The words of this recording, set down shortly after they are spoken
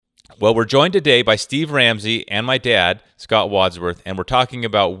Well, we're joined today by Steve Ramsey and my dad, Scott Wadsworth, and we're talking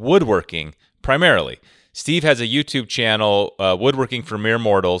about woodworking primarily. Steve has a YouTube channel, Woodworking for Mere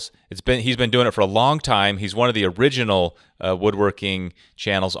Mortals. He's been doing it for a long time. He's one of the original woodworking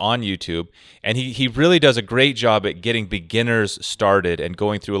channels on YouTube, and he really does a great job at getting beginners started and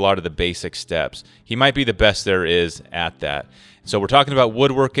going through a lot of the basic steps. He might be the best there is at that. So we're talking about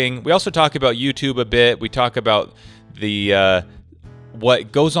woodworking. We also talk about YouTube a bit. We talk about the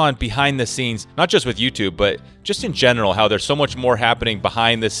what goes on behind the scenes, not just with YouTube, but just in general, how there's so much more happening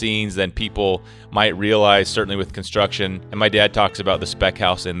behind the scenes than people might realize, certainly with construction. And my dad talks about the spec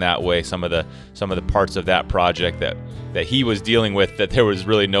house in that way, some of the parts of that project that he was dealing with that there was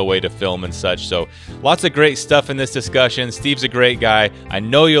really no way to film and such. So lots of great stuff in this discussion. Steve's a great guy. I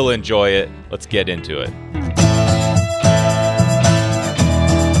know you'll enjoy it. Let's get into it.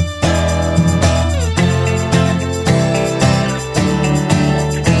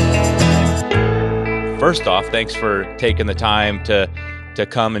 First off, thanks for taking the time to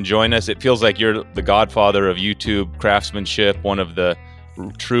come and join us. It feels like you're the godfather of YouTube craftsmanship, one of the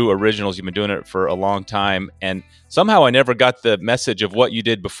true originals. You've been doing it for a long time. And somehow I never got the message of what you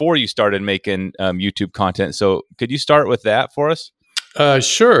did before you started making YouTube content. So could you start with that for us?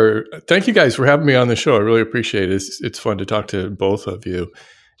 Sure. Thank you guys for having me on the show. I really appreciate it. It's fun to talk to both of you.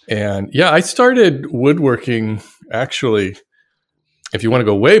 And yeah, I started woodworking actually. If you want to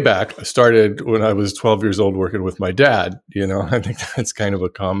go way back, I started when I was 12 years old working with my dad. I think that's kind of a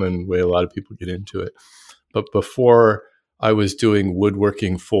common way a lot of people get into it. But before I was doing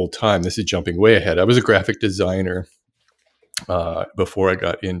woodworking full time, this is jumping way ahead. I was a graphic designer before I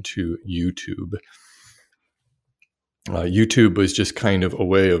got into YouTube. YouTube was just kind of a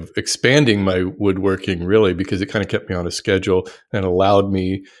way of expanding my woodworking, really, because it kind of kept me on a schedule and allowed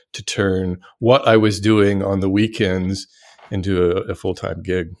me to turn what I was doing on the weekends into a full-time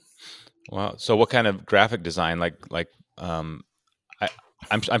gig. Wow. So what kind of graphic design? I'm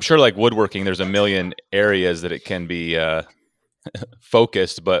sure like woodworking, there's a million areas that it can be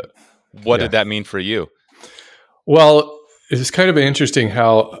focused, but what did that mean for you? Well, it's kind of interesting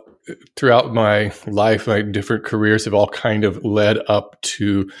how throughout my life, my different careers have all kind of led up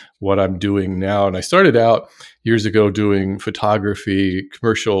to what I'm doing now. And I started out years ago doing photography,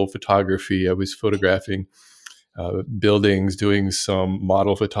 commercial photography. I was photographing buildings, doing some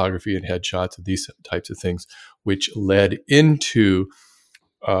model photography and headshots and these types of things, which led into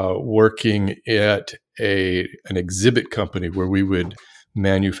working at an exhibit company where we would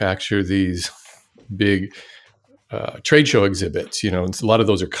manufacture these big trade show exhibits. And a lot of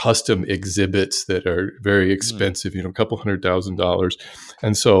those are custom exhibits that are very expensive, a couple $100,000.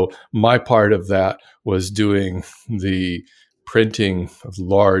 And so my part of that was doing the printing of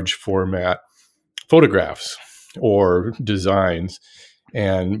large format photographs or designs.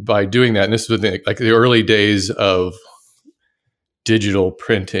 And by doing that, and this was like the early days of digital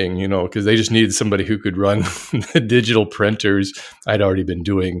printing, because they just needed somebody who could run the digital printers. I'd already been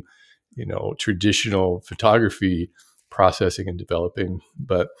doing, traditional photography processing and developing,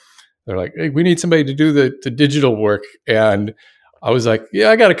 but they're like, hey, we need somebody to do the digital work. And I was like,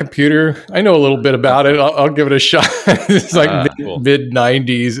 yeah, I got a computer. I know a little bit about it. I'll give it a shot. It's like mid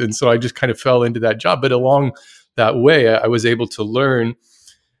 90s. And so I just kind of fell into that job. But along that way, I was able to learn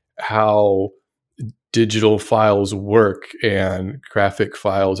how digital files work and graphic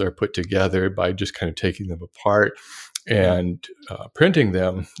files are put together by just kind of taking them apart and printing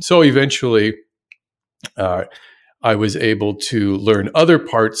them. So eventually, I was able to learn other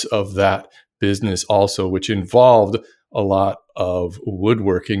parts of that business also, which involved a lot of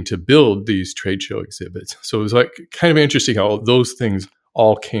woodworking to build these trade show exhibits. So it was like kind of interesting how those things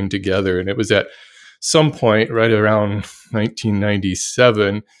all came together. And it was at some point right around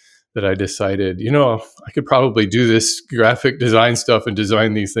 1997 that I decided, I could probably do this graphic design stuff and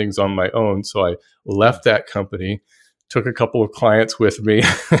design these things on my own. So I left that company, took a couple of clients with me.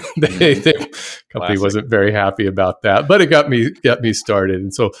 The company wasn't very happy about that, but it got me started.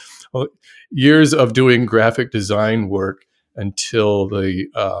 And so years of doing graphic design work until the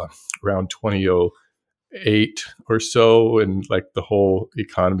around 2008 or so, and like the whole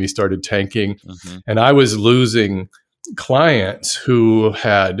economy started tanking, and I was losing clients who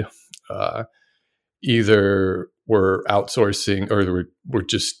had either were outsourcing or were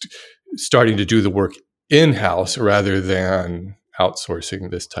just starting to do the work in-house rather than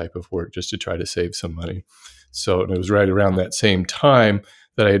outsourcing this type of work just to try to save some money. So it was right around that same time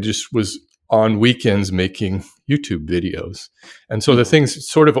that I just was on weekends making YouTube videos. And so the things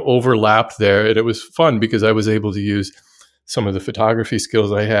sort of overlapped there, and it was fun because I was able to use some of the photography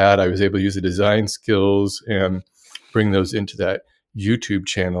skills I had. I was able to use the design skills and bring those into that YouTube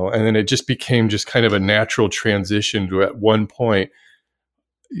channel. And then it just became just kind of a natural transition to, at one point,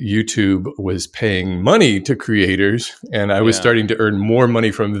 YouTube was paying money to creators, and I was starting to earn more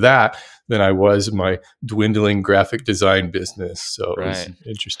money from that than I was my dwindling graphic design business. So it was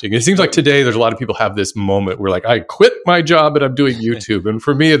interesting. It seems like today there's a lot of people have this moment where like, I quit my job and I'm doing YouTube. And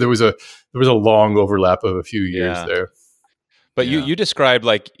for me, there was a long overlap of a few years there. But you described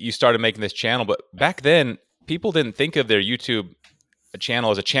like you started making this channel, but back then people didn't think of their YouTube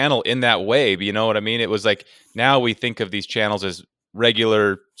channel as a channel in that way. But you know what I mean? It was like, now we think of these channels as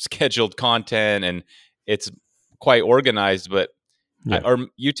regular scheduled content, and it's quite organized. But or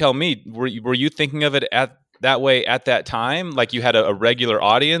you tell me, were you thinking of it at that way at that time? Like you had a regular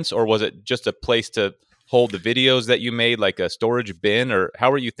audience, or was it just a place to hold the videos that you made, like a storage bin, or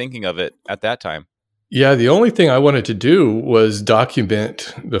how were you thinking of it at that time? Yeah, the only thing I wanted to do was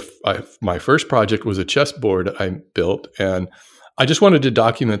document my first project was a chessboard I built, and I just wanted to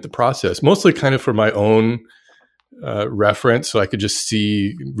document the process, mostly kind of for my own reference, so I could just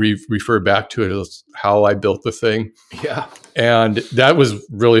see, refer back to it as how I built the thing. Yeah. And that was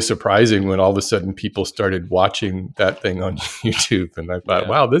really surprising when all of a sudden people started watching that thing on YouTube. And I thought,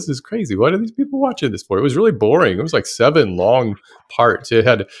 wow, this is crazy. What are these people watching this for? It was really boring. It was like 7 long parts.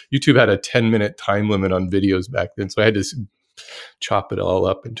 YouTube had a 10-minute time limit on videos back then. So I had to chop it all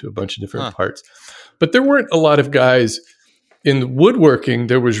up into a bunch of different parts. But there weren't a lot of guys in woodworking.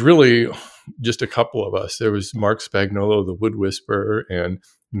 There was really just a couple of us. There was Mark Spagnuolo, the Wood Whisperer, and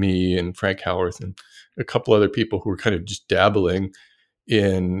me and Frank Howarth, and a couple other people who were kind of just dabbling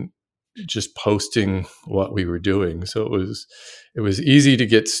in just posting what we were doing. So it was easy to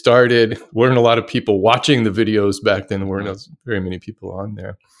get started. Weren't a lot of people watching the videos back then. There weren't very many people on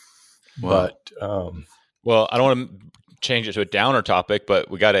there. Wow. But well, I don't want to change it to a downer topic, but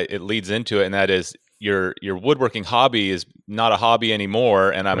it leads into it, and that is your woodworking hobby is not a hobby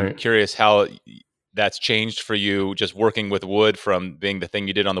anymore. And I'm curious how that's changed for you, just working with wood from being the thing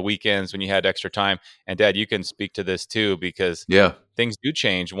you did on the weekends when you had extra time. And Dad, you can speak to this too, because things do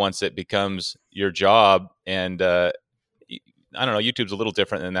change once it becomes your job. And I don't know, YouTube's a little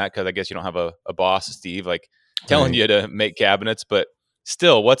different than that, because I guess you don't have a boss, Steve, like telling you to make cabinets. But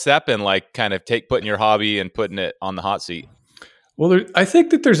still, what's that been like, kind of putting your hobby and putting it on the hot seat? Well, I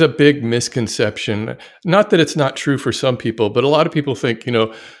think that there's a big misconception, not that it's not true for some people, but a lot of people think,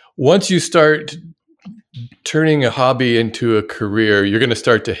 once you start turning a hobby into a career, you're going to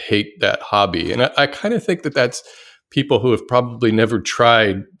start to hate that hobby. And I kind of think that that's people who have probably never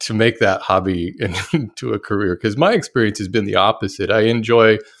tried to make that hobby into a career, because my experience has been the opposite. I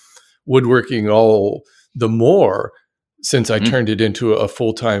enjoy woodworking all the more since I turned it into a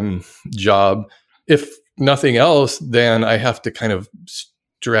full-time job. If nothing else, then I have to kind of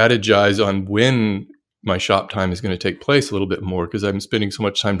strategize on when my shop time is going to take place a little bit more, because I'm spending so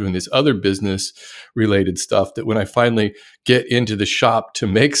much time doing this other business related stuff that when I finally get into the shop to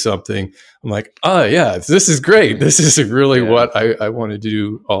make something, I'm like, this is great. This is really what I wanted to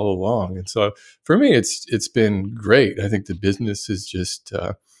do all along. And so for me, it's been great. I think the business has just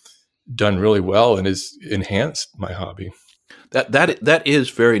done really well and has enhanced my hobby. That is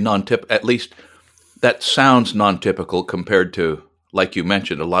very non-typical, at least. That sounds non-typical compared to, like you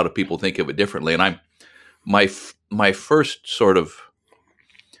mentioned, a lot of people think of it differently. And my first sort of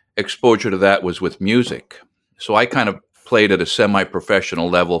exposure to that was with music. So I kind of played at a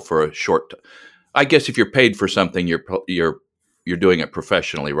semi-professional level for a short. I guess if you're paid for something, you're doing it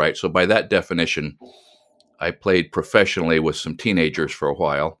professionally, right? So by that definition, I played professionally with some teenagers for a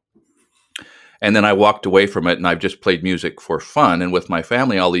while. And then I walked away from it, and I've just played music for fun and with my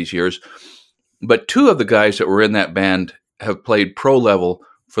family all these years. But 2 of the guys that were in that band have played pro level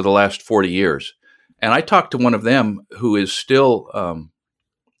for the last 40 years. And I talked to one of them who is still,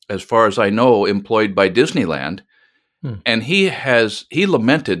 as far as I know, employed by Disneyland. And he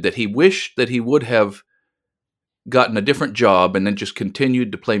lamented that he wished that he would have gotten a different job and then just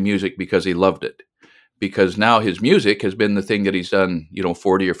continued to play music because he loved it. Because now his music has been the thing that he's done,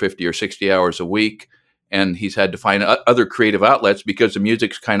 40 or 50 or 60 hours a week. And he's had to find other creative outlets because the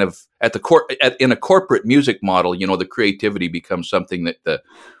music's kind of in a corporate music model. The creativity becomes something that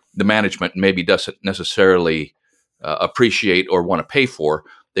the management maybe doesn't necessarily appreciate or want to pay for.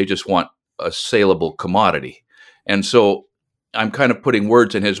 They just want a saleable commodity. And so I'm kind of putting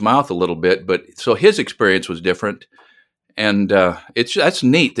words in his mouth a little bit. But so his experience was different, and that's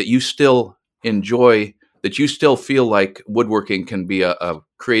neat that you still enjoy. That you still feel like woodworking can be a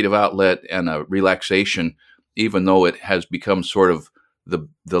creative outlet and a relaxation, even though it has become sort of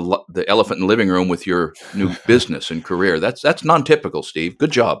the elephant in the living room with your new business and career. That's non-typical, Steve.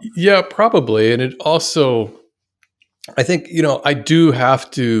 Good job. Yeah, probably. And it also, I think, I do have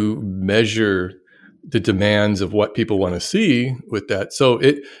to measure the demands of what people want to see with that. So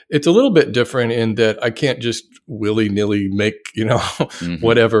it's a little bit different in that I can't just willy-nilly make,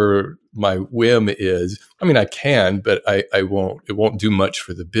 whatever my whim is. I mean, I can, but I won't. It won't do much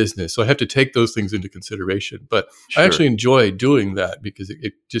for the business. So I have to take those things into consideration. But I actually enjoy doing that because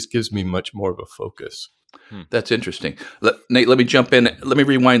it just gives me much more of a focus. That's interesting. Nate, let me jump in. Let me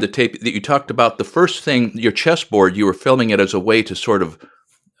rewind the tape that you talked about. The first thing, your chessboard, you were filming it as a way to sort of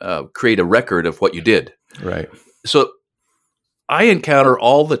create a record of what you did. Right. So I encounter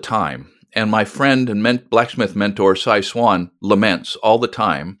all the time, and my friend and blacksmith mentor, Cy Swan, laments all the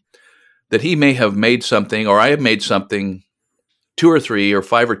time that he may have made something, or I have made something 2 or 3 or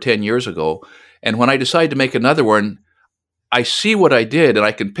 5 or 10 years ago. And when I decide to make another one, I see what I did and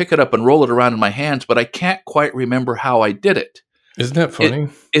I can pick it up and roll it around in my hands, but I can't quite remember how I did it. Isn't that funny?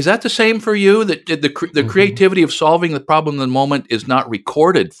 Is that the same for you? That the creativity of solving the problem in the moment is not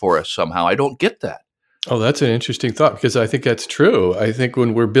recorded for us somehow? I don't get that. Oh, that's an interesting thought because I think that's true. I think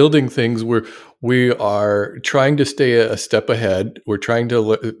when we're building things, we are trying to stay a step ahead. We're trying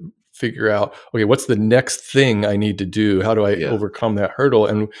to figure out, okay, what's the next thing I need to do? How do I overcome that hurdle?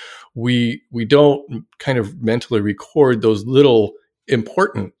 And we don't kind of mentally record those little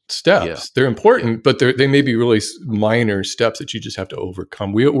important steps. Yeah. They're important, but they may be really minor steps that you just have to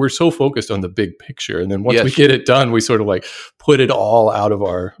overcome. We're so focused on the big picture. And then once we get it done, we sort of like put it all out of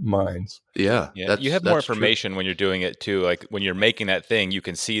our minds. Yeah. You have more information when you're doing it too. Like when you're making that thing, you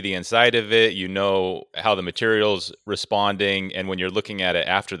can see the inside of it, how the material's responding. And when you're looking at it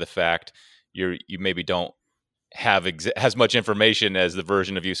after the fact, you maybe don't have as much information as the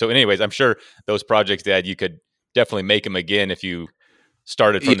version of you. So anyways, I'm sure those projects, Dad, you could definitely make them again if you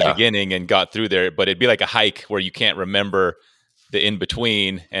started from the beginning and got through there, but it'd be like a hike where you can't remember the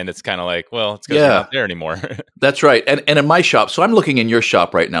in-between, and it's kind of like, well, it's because we're not there anymore. That's right. And in my shop, so I'm looking in your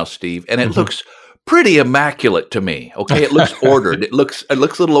shop right now, Steve, and it looks pretty immaculate to me, okay? It looks ordered. It looks a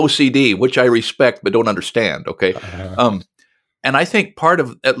little OCD, which I respect but don't understand, okay? And I think part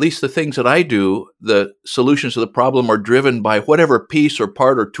of, at least the things that I do, the solutions to the problem are driven by whatever piece or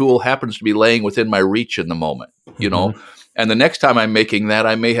part or tool happens to be laying within my reach in the moment, And the next time I'm making that,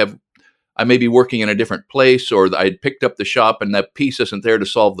 I may be working in a different place, or I picked up the shop and that piece isn't there to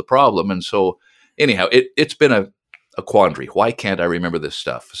solve the problem. And so anyhow, it's been a quandary. Why can't I remember this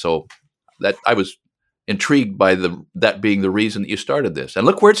stuff? So that I was intrigued by that being the reason that you started this. And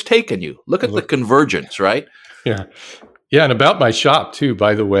look where it's taken you. Look at the convergence, right? Yeah. Yeah, and about my shop too,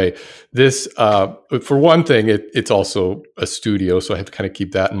 by the way, this, for one thing, it's also a studio, so I have to kind of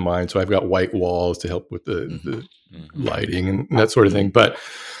keep that in mind. So I've got white walls to help with the lighting and that sort of thing. But,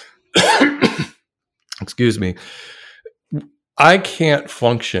 excuse me, I can't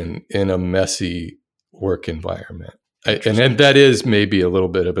function in a messy work environment. And that is maybe a little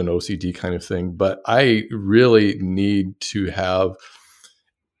bit of an OCD kind of thing, but I really need to have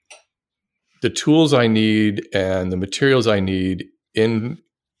the tools I need and the materials I need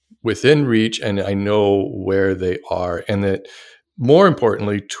within reach, and I know where they are. And that, more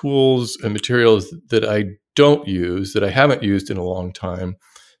importantly, tools and materials that I don't use, that I haven't used in a long time,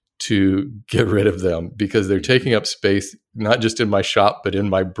 to get rid of them because they're taking up space, not just in my shop, but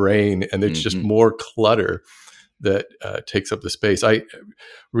in my brain. And it's just more clutter that takes up the space. I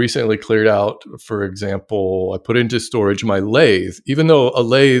recently cleared out, for example, I put into storage my lathe, even though a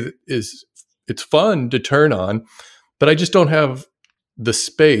lathe it's fun to turn on, but I just don't have the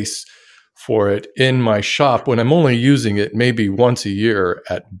space for it in my shop when I'm only using it maybe once a year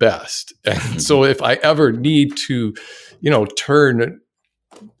at best. And so if I ever need to, turn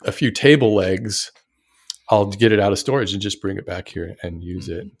a few table legs, I'll get it out of storage and just bring it back here and use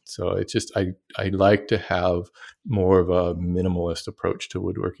it. So it's just, I like to have more of a minimalist approach to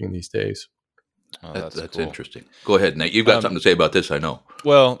woodworking these days. Oh, that's cool. Interesting. Go ahead, Nate. You've got something to say about this, I know.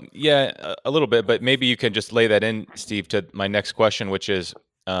 Well, yeah, a little bit, but maybe you can just lay that in, Steve, to my next question, which is,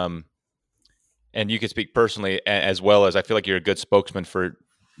 and you can speak personally as well as I feel like you're a good spokesman for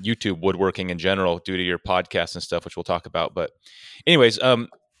YouTube woodworking in general due to your podcast and stuff, which we'll talk about. But anyways,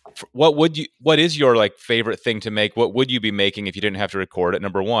 what is your like favorite thing to make? What would you be making if you didn't have to record it?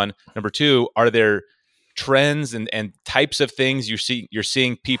 Number one. Number two, are there trends and types of things you're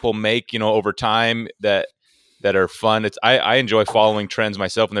seeing people make, over time that are fun? I enjoy following trends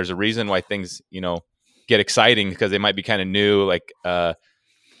myself, and there's a reason why things, get exciting because they might be kind of new. Like,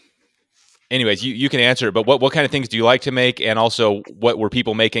 anyways, you can answer it, but what kind of things do you like to make? And also, what were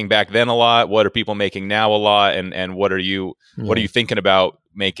people making back then a lot? What are people making now a lot? And what are you thinking about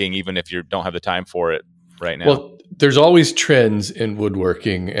making, even if you don't have the time for it right now? Well, there's always trends in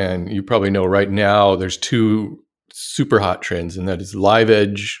woodworking, and you probably know right now there's two super hot trends, and that is live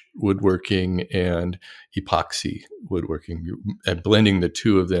edge woodworking and epoxy woodworking, and blending the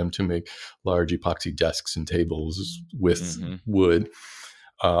two of them to make large epoxy desks and tables with wood.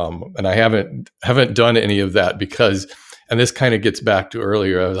 And I haven't done any of that because, and this kind of gets back to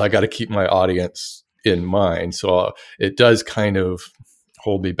earlier, I got to keep my audience in mind. So it does kind of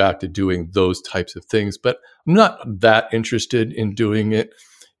hold me back to doing those types of things, but I'm not that interested in doing it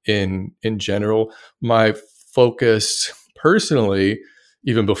in general. My focus personally,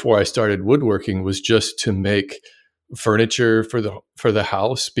 even before I started woodworking, was just to make furniture for the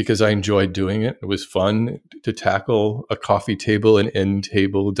house because I enjoyed doing it. It was fun to tackle a coffee table, an end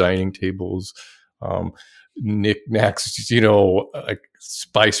table, dining tables, knickknacks, like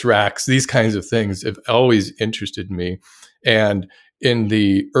spice racks. These kinds of things have always interested me. And in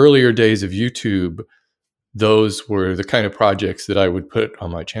the earlier days of YouTube, those were the kind of projects that I would put on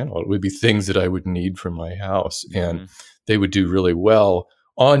my channel. It would be things that I would need for my house, and they would do really well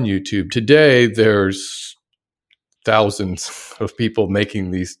on YouTube. Today, there's thousands of people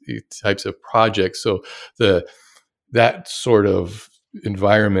making these types of projects. So that sort of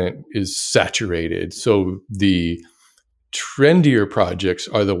environment is saturated. So the trendier projects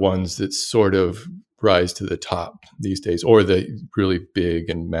are the ones that sort of rise to the top these days, or the really big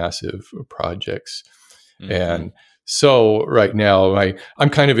and massive projects. And so right now I'm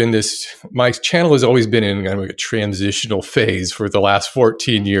kind of in this, my channel has always been in kind of a transitional phase for the last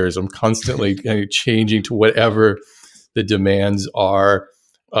 14 years. I'm constantly kind of changing to whatever the demands are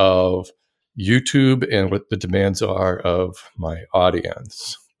of YouTube and what the demands are of my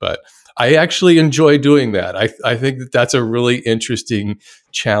audience. But I actually enjoy doing that. I think that that's a really interesting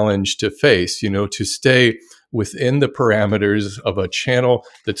challenge to face, to stay within the parameters of a channel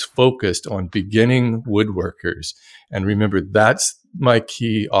that's focused on beginning woodworkers. And remember, that's my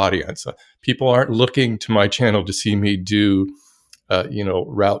key audience. People aren't looking to my channel to see me do,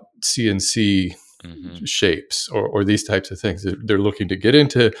 route CNC shapes or these types of things. They're looking to get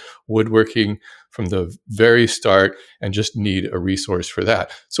into woodworking from the very start and just need a resource for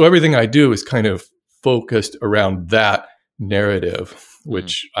that. So everything I do is kind of focused around that narrative,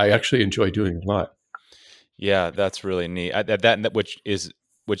 which I actually enjoy doing a lot. Yeah, that's really neat.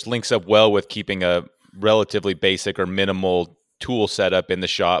 Which links up well with keeping a relatively basic or minimal tool setup in the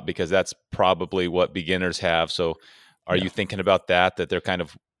shop, because that's probably what beginners have. So are you thinking about that they're kind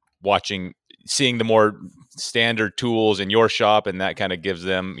of seeing the more standard tools in your shop, and that kind of gives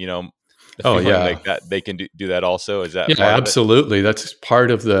them, the feeling like that they can do that also? Is that absolutely. That's part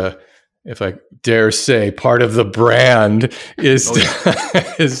of the, if I dare say, part of the brand is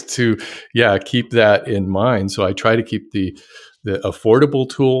to keep that in mind. So I try to keep the affordable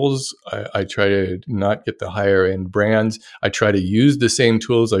tools. I try to not get the higher end brands. I try to use the same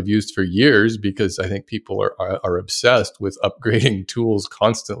tools I've used for years, because I think people are obsessed with upgrading tools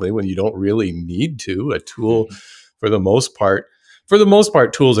constantly when you don't really need to. A tool, for the most part,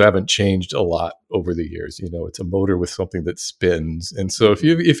 tools haven't changed a lot over the years. It's a motor with something that spins. And so if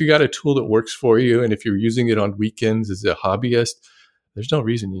you got a tool that works for you, and if you're using it on weekends as a hobbyist, there's no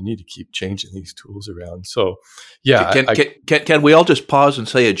reason you need to keep changing these tools around. So, can we all just pause and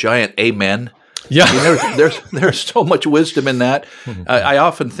say a giant amen? Yeah, I mean, there's so much wisdom in that. I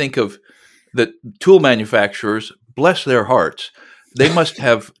often think of the tool manufacturers, bless their hearts. They must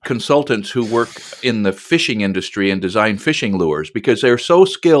have consultants who work in the fishing industry and design fishing lures, because they're so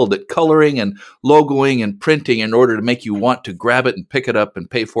skilled at coloring and logoing and printing in order to make you want to grab it and pick it up and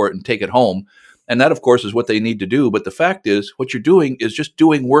pay for it and take it home. And that, of course, is what they need to do. But the fact is, what you're doing is just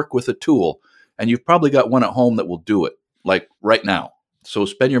doing work with a tool. And you've probably got one at home that will do it, like right now. So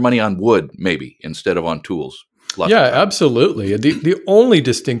spend your money on wood, maybe, instead of on tools. Absolutely. The only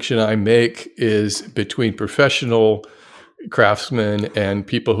distinction I make is between professional craftsmen and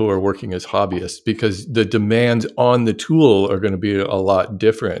people who are working as hobbyists, because the demands on the tool are going to be a lot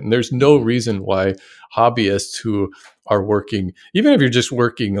different. And there's no reason why hobbyists who are working, even if you're just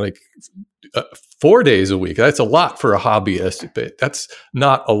working like 4 days a week, that's a lot for a hobbyist, but that's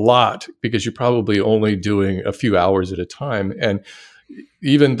not a lot because you're probably only doing a few hours at a time. And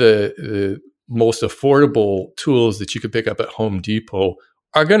even the most affordable tools that you could pick up at Home Depot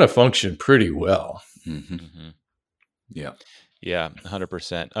are going to function pretty well. Yeah. Yeah,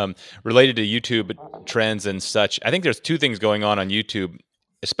 100%. Related to YouTube trends and such, I think there's two things going on YouTube,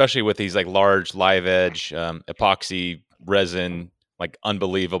 especially with these like large live edge epoxy resin, like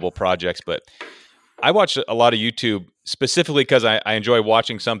unbelievable projects. But I watch a lot of YouTube specifically because I enjoy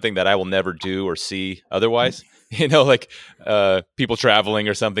watching something that I will never do or see otherwise. Like people traveling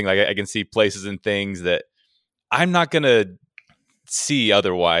or something. Like I can see places and things that I'm not going to see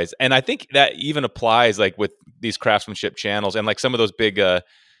otherwise. And I think that even applies like with these craftsmanship channels and like some of those big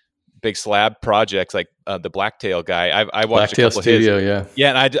slab projects, like the Blacktail guy. I watched Blacktail a couple Studio, of his.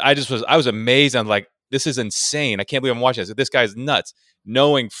 yeah. Yeah, and I was amazed. I'm like, this is insane. I can't believe I'm watching this. This guy's nuts,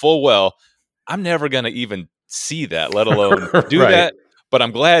 knowing full well I'm never gonna even see that, let alone do Right. that. But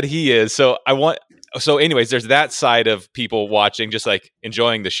I'm glad he is. So anyways, there's that side of people watching, just like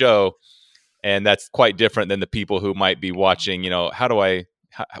enjoying the show, and that's quite different than the people who might be watching.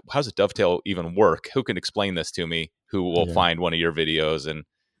 How's a dovetail even work? Who can explain this to me? Who will find one of your videos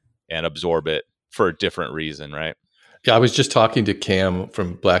and absorb it for a different reason, right? Yeah, I was just talking to Cam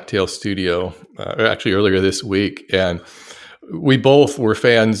from Blacktail Studio, actually earlier this week, and we both were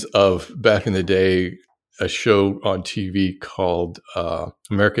fans of, back in the day, a show on TV called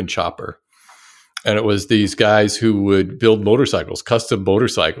American Chopper. And it was these guys who would build motorcycles, custom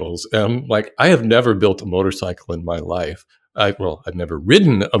motorcycles. And I'm like, I have never built a motorcycle in my life. I've never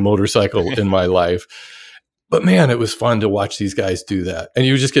ridden a motorcycle in my life. But man, it was fun to watch these guys do that. And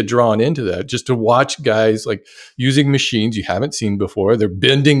you just get drawn into that, just to watch guys like using machines you haven't seen before. They're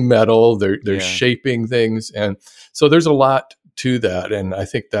bending metal, they're shaping things. And so there's a lot to that. And I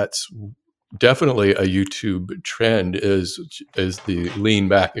think that's definitely a YouTube trend, is the lean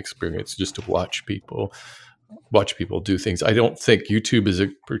back experience, just to watch people do things. I don't think YouTube is a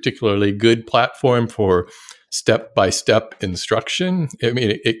particularly good platform for step-by-step instruction. I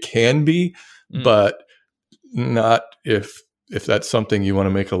mean, it can be, but not if that's something you want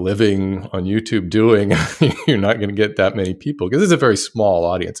to make a living on YouTube doing. You're not going to get that many people, because it's a very small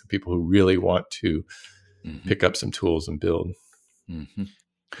audience of people who really want to pick up some tools and build. Mm-hmm.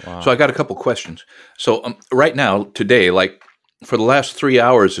 Wow. So I got a couple questions. So right now, today, like for the last 3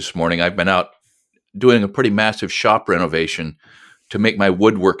 hours this morning, I've been out doing a pretty massive shop renovation to make my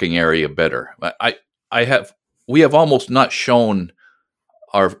woodworking area better. We have almost not shown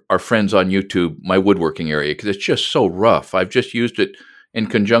our friends on YouTube my woodworking area because it's just so rough. I've just used it in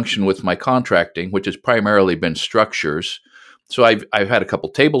conjunction with my contracting, which has primarily been structures. So I've had a couple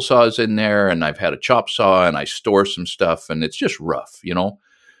table saws in there, and I've had a chop saw, and I store some stuff, and it's just rough,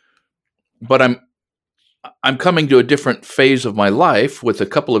 But I'm coming to a different phase of my life with a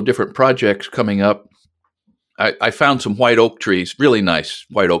couple of different projects coming up. I found some white oak trees, really nice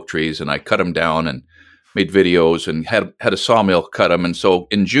white oak trees, and I cut them down and made videos and had a sawmill cut them. And so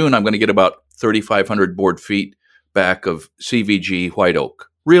in June, I'm going to get about 3,500 board feet back of CVG white oak.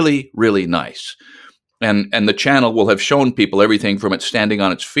 Really, really nice. And the channel will have shown people everything from it standing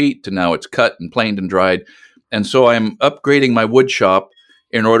on its feet to now it's cut and planed and dried. And so I'm upgrading my wood shop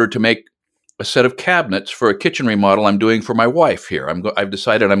in order to make a set of cabinets for a kitchen remodel I'm doing for my wife here. I've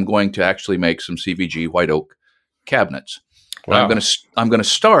decided I'm going to actually make some CVG white oak cabinets. Wow. I'm going to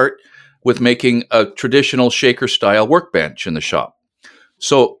start with making a traditional shaker style workbench in the shop.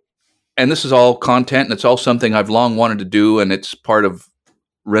 So, and this is all content, and it's all something I've long wanted to do, and it's part of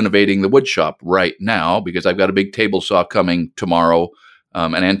renovating the wood shop right now because I've got a big table saw coming tomorrow,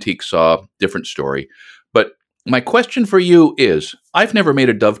 an antique saw, different story. But my question for you is, I've never made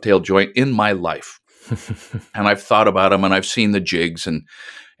a dovetail joint in my life. And I've thought about them, and I've seen the jigs.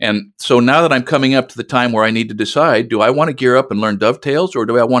 And so now that I'm coming up to the time where I need to decide, do I want to gear up and learn dovetails, or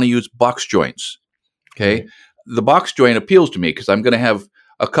do I want to use box joints? Okay. The box joint appeals to me because I'm going to have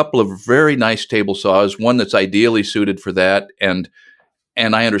a couple of very nice table saws, one that's ideally suited for that. And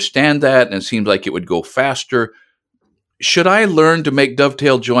I understand that, and it seems like it would go faster. Should I learn to make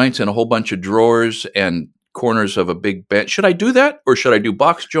dovetail joints and a whole bunch of drawers and corners of a big bench? Should I do that, or should I do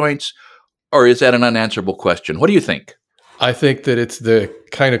box joints, or is that an unanswerable question? What do you think? I think that it's the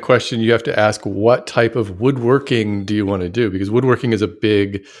kind of question you have to ask: what type of woodworking do you want to do? Because woodworking is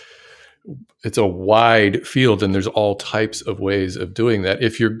it's a wide field, and there's all types of ways of doing that.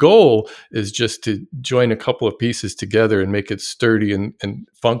 If your goal is just to join a couple of pieces together and make it sturdy and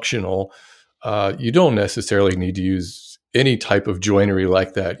functional, you don't necessarily need to use any type of joinery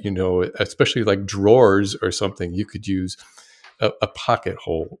like that, especially like drawers or something. You could use a pocket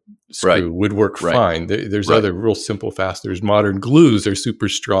hole screw would work fine. There's other real simple, fast. There's modern glues. They're super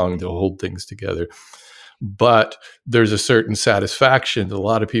strong to hold things together. But there's a certain satisfaction that a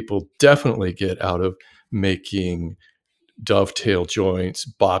lot of people definitely get out of making dovetail joints,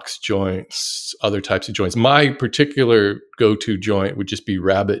 box joints, other types of joints. My particular go-to joint would just be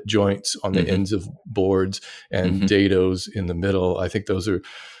rabbet joints on the ends of boards and dados in the middle. I think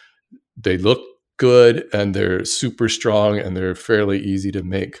they look good, and they're super strong, and they're fairly easy to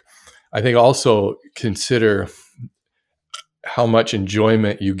make. I think also consider how much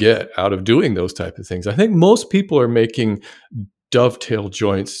enjoyment you get out of doing those type of things. I think most people are making dovetail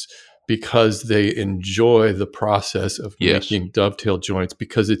joints because they enjoy the process of making dovetail joints,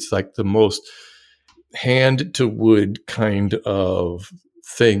 because it's like the most hand to wood kind of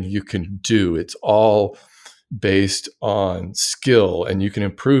thing you can do. It's all based on skill, and you can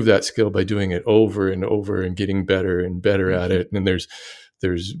improve that skill by doing it over and over and getting better and better at it. And there's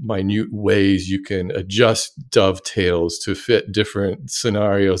minute ways you can adjust dovetails to fit different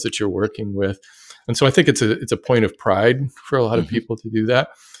scenarios that you're working with. And so I think it's a point of pride for a lot of people to do that.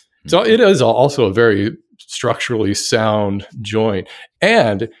 So it is also a very structurally sound joint,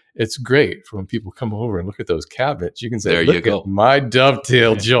 and it's great for when people come over and look at those cabinets. You can say, "Look at my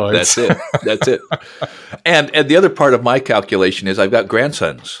dovetail joints." That's it. And the other part of my calculation is I've got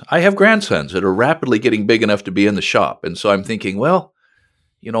grandsons. I have grandsons that are rapidly getting big enough to be in the shop, and so I'm thinking, well,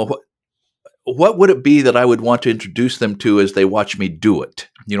 what would it be that I would want to introduce them to as they watch me do it?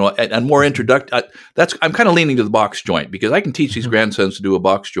 And more I'm kind of leaning to the box joint, because I can teach these grandsons to do a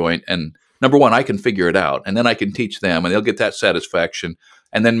box joint, and number one, I can figure it out, and then I can teach them, and they'll get that satisfaction,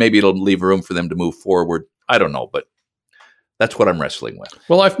 and then maybe it'll leave room for them to move forward. I don't know, but that's what I'm wrestling with.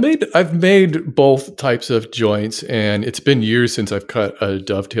 Well, I've made both types of joints, and it's been years since I've cut a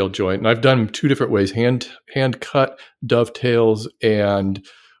dovetail joint, and I've done them two different ways: hand cut dovetails and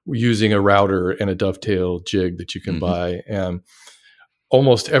using a router and a dovetail jig that you can buy. And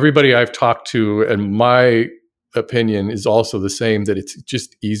almost everybody I've talked to, and my opinion is also the same, that it's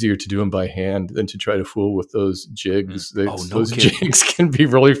just easier to do them by hand than to try to fool with those jigs. Those jigs can be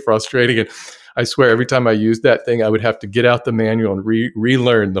really frustrating. And I swear, every time I used that thing, I would have to get out the manual and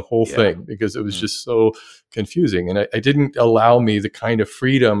relearn the whole thing, because it was just so confusing. And I didn't allow me the kind of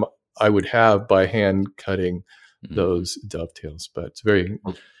freedom I would have by hand cutting those dovetails. But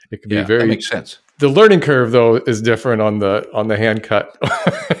it can be very, that makes sense. The learning curve, though, is different on the hand cut.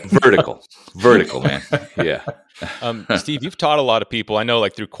 vertical, man. Yeah. Steve, you've taught a lot of people, I know,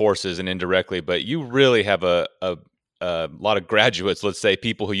 like through courses and indirectly, but you really have a lot of graduates, let's say,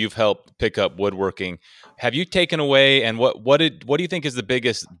 people who you've helped pick up woodworking. Have you taken away, and what do you think is the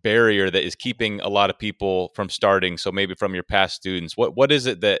biggest barrier that is keeping a lot of people from starting? So maybe from your past students, what is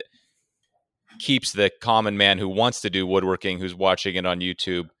it that keeps the common man who wants to do woodworking, who's watching it on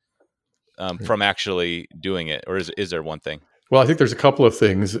YouTube, from actually doing it? Or is there one thing? Well, I think there's a couple of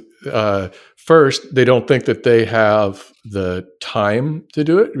things. First, they don't think that they have the time to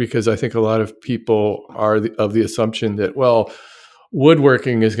do it, because I think a lot of people are of the assumption that, well,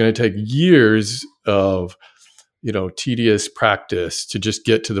 woodworking is going to take years of, tedious practice to just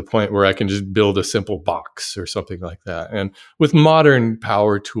get to the point where I can just build a simple box or something like that. And with modern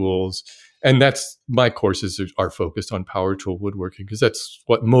power tools, and my courses are focused on power tool woodworking, because that's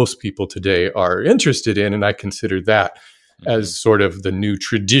what most people today are interested in. And I consider that as sort of the new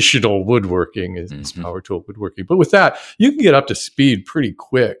traditional woodworking is power tool woodworking. But with that, you can get up to speed pretty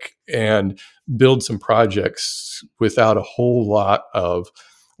quick and build some projects without a whole lot of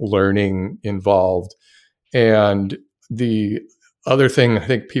learning involved. And the other thing, I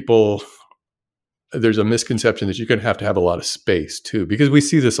think there's a misconception that you're going to have a lot of space too, because we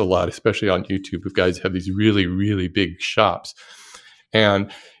see this a lot, especially on YouTube, if guys have these really, really big shops,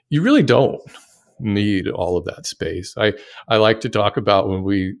 and you really don't need all of that space. I like to talk about when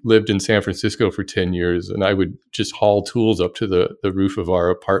we lived in San Francisco for 10 years, and I would just haul tools up to the roof of our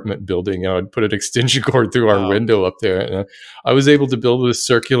apartment building, and I would put an extension cord through our window up there. And I was able to build a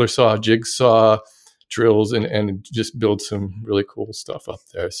circular saw, jigsaw, drills, and just build some really cool stuff up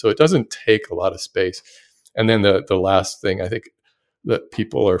there. So it doesn't take a lot of space. And then the last thing I think that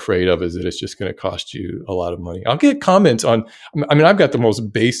people are afraid of is that it's just going to cost you a lot of money. I'll get comments on, I've got the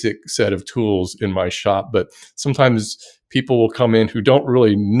most basic set of tools in my shop, but sometimes people will come in who don't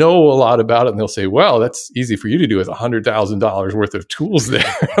really know a lot about it, and they'll say, well, that's easy for you to do with $100,000 worth of tools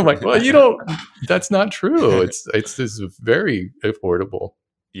there. I'm like, well, that's not true. It's this very affordable.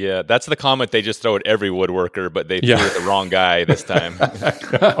 Yeah, that's the comment they just throw at every woodworker, but they threw at the wrong guy this time.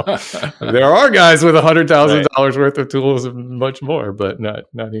 There are guys with $100,000 worth of tools and much more, but not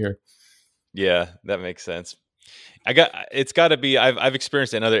here. Yeah, that makes sense. It's got to be. I've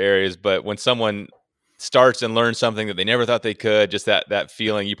experienced it in other areas, but when someone starts and learns something that they never thought they could, just that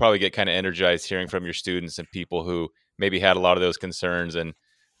feeling, you probably get kind of energized hearing from your students and people who maybe had a lot of those concerns and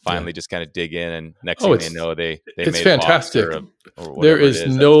finally just kind of dig in, and next thing they know, they it's made fantastic. A box or there is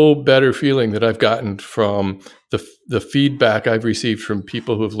no better feeling that I've gotten from the feedback I've received from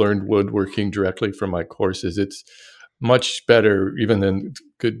people who have learned woodworking directly from my courses. It's much better even than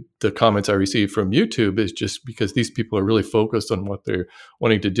the comments I receive from YouTube, is just because these people are really focused on what they're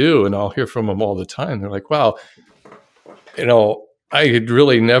wanting to do. And I'll hear from them all the time. They're like, wow, I had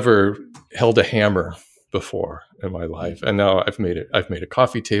really never held a hammer before in my life, and now I've made a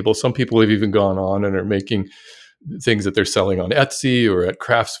coffee table. Some people have even gone on and are making things that they're selling on Etsy or at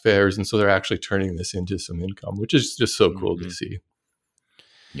crafts fairs. And so they're actually turning this into some income, which is just so cool to see.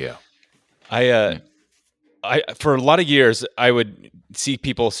 Yeah. I for a lot of years, I would see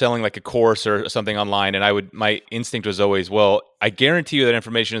people selling like a course or something online, and my instinct was always, well, I guarantee you that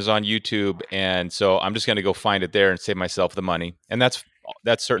information is on YouTube, and so I'm just going to go find it there and save myself the money. And that's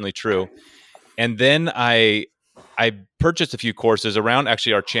certainly true. And then I purchased a few courses around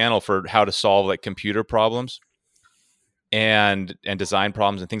actually our channel for how to solve like computer problems and design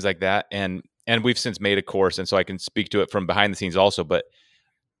problems and things like that. And we've since made a course, and so I can speak to it from behind the scenes also. But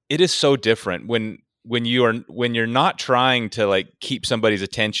it is so different when you're not trying to like keep somebody's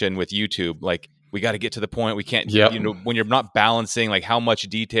attention with YouTube. Like, we got to get to the point. We can't, when you're not balancing like how much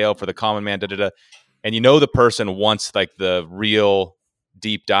detail for the common man, and the person wants like the real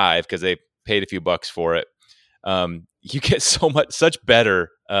deep dive because they paid a few bucks for it. You get such better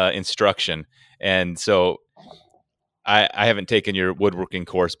instruction. And so I haven't taken your woodworking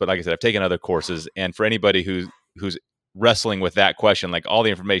course, but like I said, I've taken other courses. And for anybody who's wrestling with that question, like, all the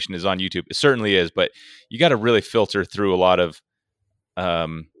information is on YouTube. It certainly is, but you got to really filter through a lot of, I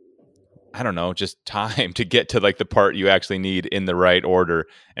don't know, just time to get to like the part you actually need in the right order.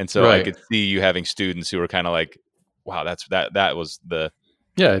 And so I could see you having students who are kind of like, wow, that was the,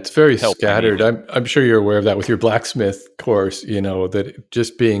 yeah, it's very scattered. I'm sure you're aware of that with your blacksmith course, that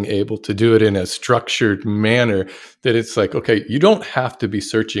just being able to do it in a structured manner, that it's like, okay, you don't have to be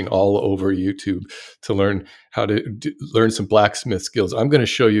searching all over YouTube to learn how to learn some blacksmith skills. I'm going to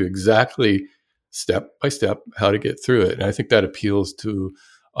show you exactly step by step how to get through it. And I think that appeals to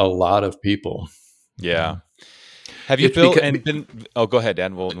a lot of people. Yeah. Have you built oh, go ahead,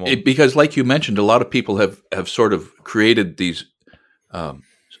 Dan. Because like you mentioned, a lot of people have sort of created these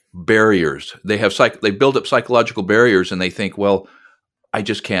barriers. They build up psychological barriers, and they think, well, I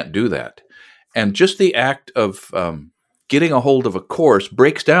just can't do that. And just the act of getting a hold of a course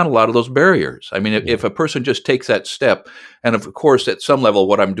breaks down a lot of those barriers. I mean, if a person just takes that step, and of course, at some level,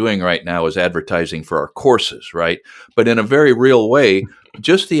 what I'm doing right now is advertising for our courses, right? But in a very real way,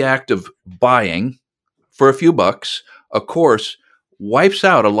 just the act of buying for a few bucks a course wipes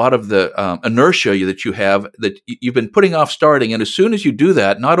out a lot of the inertia that you have, that you've been putting off starting. And as soon as you do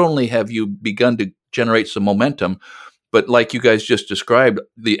that, not only have you begun to generate some momentum, but like you guys just described,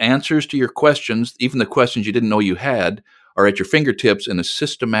 the answers to your questions, even the questions you didn't know you had, are at your fingertips in a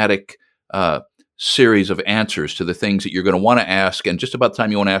systematic series of answers to the things that you're going to want to ask. And just about the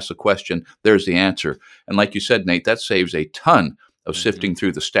time you want to ask the question, there's the answer. And like you said, Nate, that saves a ton of sifting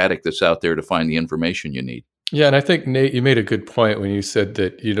through the static that's out there to find the information you need. Yeah, and I think, Nate, you made a good point when you said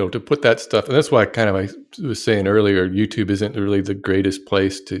that, to put that stuff, and that's why I was saying earlier, YouTube isn't really the greatest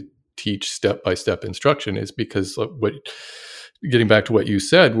place to teach step-by-step instruction, is because getting back to what you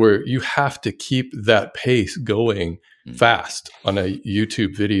said, where you have to keep that pace going fast on a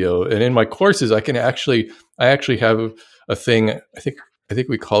YouTube video. And in my courses, I actually have a thing, I think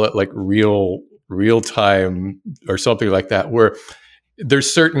we call it like real time or something like that, where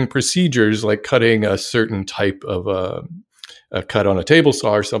there's certain procedures like cutting a certain type of a cut on a table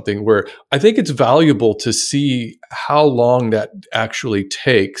saw or something, where I think it's valuable to see how long that actually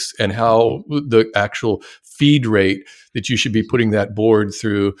takes and how the actual feed rate that you should be putting that board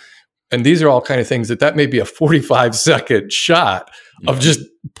through. And these are all kind of things that may be a 45-second shot of just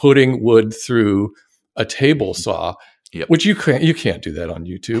putting wood through a table saw. Yep. Which you can't do that on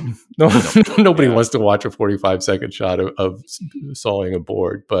YouTube. Nobody wants to watch a 45-second shot of sawing a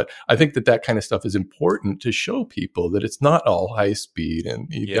board. But I think that kind of stuff is important to show people that it's not all high speed, and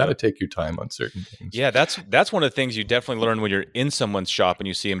you got to take your time on certain things. Yeah, that's one of the things you definitely learn when you're in someone's shop and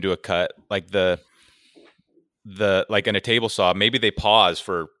you see them do a cut, like the like in a table saw. Maybe they pause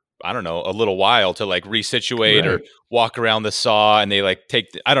for, I don't know, a little while to like resituate or walk around the saw, and they like take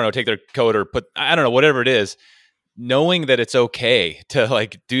their coat or put, I don't know, whatever it is. Knowing that it's okay to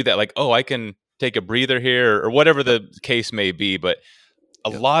like do that, like, oh, I can take a breather here or whatever the case may be. But a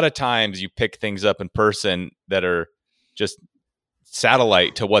lot of times you pick things up in person that are just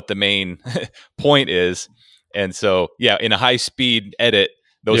satellite to what the main point is. And so, in a high speed edit,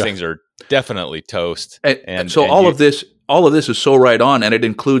 those things are definitely toast. And so all of this is so right on, and it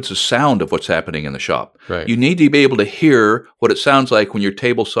includes the sound of what's happening in the shop. Right. You need to be able to hear what it sounds like when your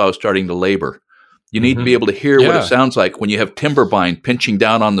table saw is starting to labor. You need to be able to hear what it sounds like when you have timber bind pinching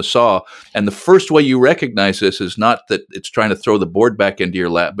down on the saw. And the first way you recognize this is not that it's trying to throw the board back into your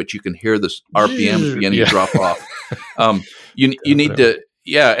lap, but you can hear the RPMs beginning to drop off. You need to,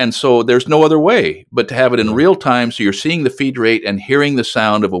 and so there's no other way but to have it in real time, so you're seeing the feed rate and hearing the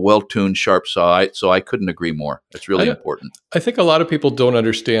sound of a well-tuned sharp saw. So I couldn't agree more. It's really important. I think a lot of people don't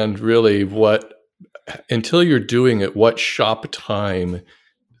understand really what until you're doing it, what shop time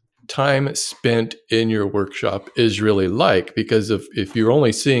spent in your workshop is really like, because if you're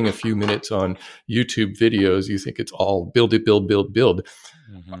only seeing a few minutes on YouTube videos, you think it's all build it, build.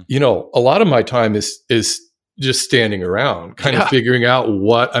 Mm-hmm. You know, a lot of my time is just standing around, kind of figuring out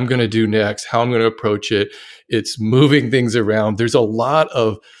what I'm going to do next, how I'm going to approach it. It's moving things around. There's a lot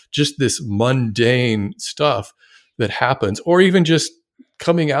of just this mundane stuff that happens, or even just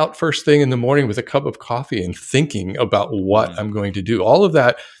coming out first thing in the morning with a cup of coffee and thinking about what I'm going to do. All of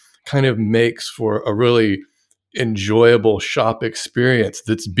that kind of makes for a really enjoyable shop experience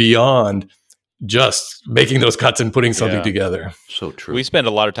that's beyond just making those cuts and putting something together. So true. We spend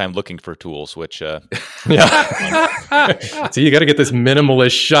a lot of time looking for tools, which yeah. So you got to get this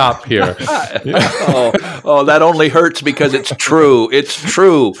minimalist shop here. oh, that only hurts because it's true. It's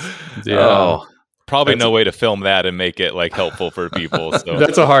true. Yeah. Oh. Probably no way to film that and make it like helpful for people. So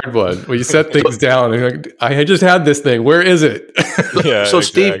that's a hard one. When you set things down, and like, I just had this thing. Where is it? Yeah. So,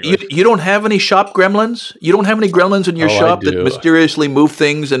 exactly. Steve, you don't have any shop gremlins? You don't have any gremlins in your shop that mysteriously move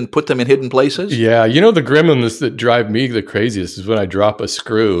things and put them in hidden places? Yeah. You know, the gremlins that drive me the craziest is when I drop a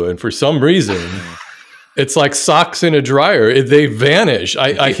screw, and for some reason, it's like socks in a dryer. They vanish.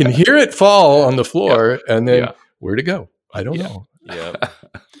 I can hear it fall on the floor, and then where'd it go? I don't know. Yeah.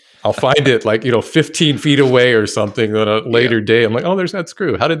 I'll find it 15 feet away or something on a later day. I'm like, oh, there's that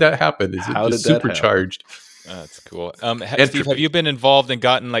screw. How did that happen? Is it just supercharged? That's cool. Steve, have you been involved and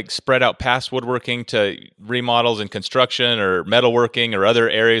gotten spread out past woodworking to remodels and construction or metalworking or other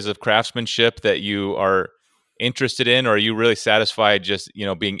areas of craftsmanship that you are interested in, or are you really satisfied just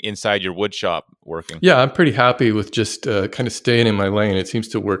being inside your wood shop working? Yeah, I'm pretty happy with just kind of staying in my lane. It seems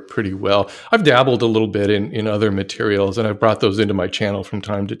to work pretty well. I've dabbled a little bit in other materials, and I've brought those into my channel from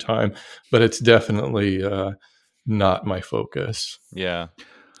time to time, but it's definitely not my focus. Yeah.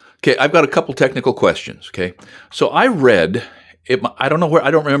 Okay, I've got a couple technical questions. Okay, so I read it. I don't know where.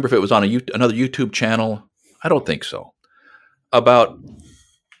 I don't remember if it was on another YouTube channel. I don't think so. About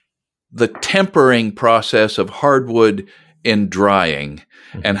the tempering process of hardwood in drying,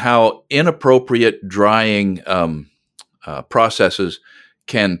 and how inappropriate drying processes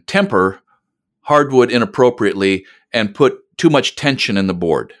can temper hardwood inappropriately and put too much tension in the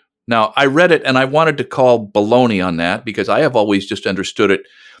board. Now, I read it and I wanted to call baloney on that, because I have always just understood it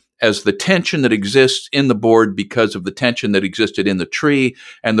as the tension that exists in the board because of the tension that existed in the tree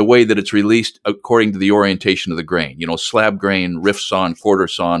and the way that it's released according to the orientation of the grain. Slab grain, rift sawn, quarter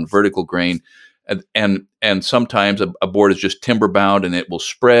sawn, vertical grain, and sometimes a board is just timber bound and it will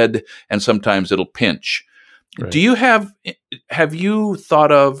spread, and sometimes it'll pinch. Right. Do you have you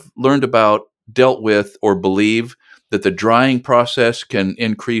learned about, dealt with, or believe that the drying process can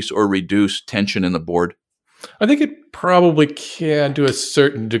increase or reduce tension in the board? I think it probably can to a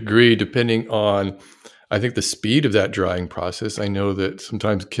certain degree, depending on, I think, the speed of that drying process. I know that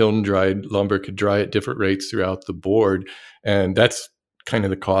sometimes kiln dried lumber could dry at different rates throughout the board, and that's kind of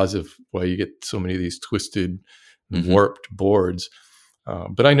the cause of why you get so many of these twisted, warped boards.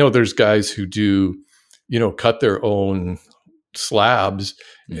 But I know there's guys who do, cut their own slabs,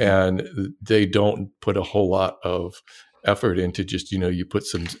 and they don't put a whole lot of effort into just, you put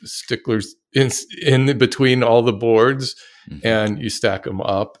some sticklers in between all the boards, and you stack them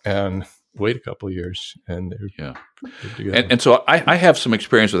up and wait a couple of years, and they're good to go. And so I have some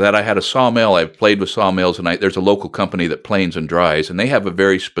experience with that. I had a sawmill. I've played with sawmills, and there's a local company that planes and dries, and they have a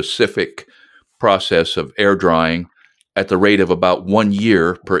very specific process of air drying at the rate of about 1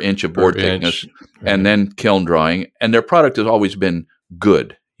 year per inch of board thickness, and then kiln drying. And their product has always been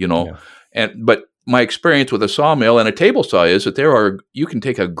good, but my experience with a sawmill and a table saw is that you can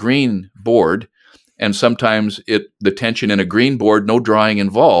take a green board, and sometimes the tension in a green board, no drying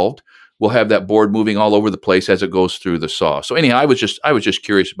involved, will have that board moving all over the place as it goes through the saw. So anyhow, I was just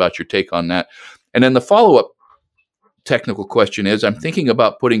curious about your take on that. And then the follow-up technical question is, I'm thinking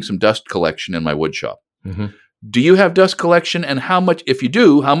about putting some dust collection in my wood shop. Do you have dust collection, and how much, if you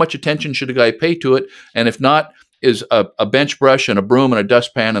do, how much attention should a guy pay to it? And if not, is a bench brush and a broom and a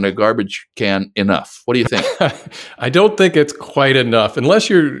dustpan and a garbage can enough? What do you think? I don't think it's quite enough, unless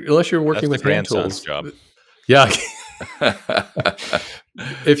you're working with hand tools. Job. Yeah.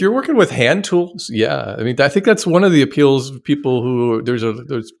 If you're working with hand tools, yeah. I mean, I think that's one of the appeals of people who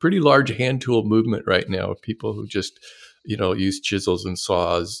there's pretty large hand tool movement right now of people who just use chisels and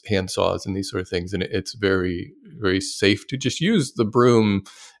saws, hand saws, and these sort of things. And it's very, very safe to just use the broom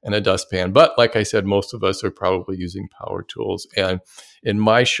and a dustpan. But like I said, most of us are probably using power tools. And in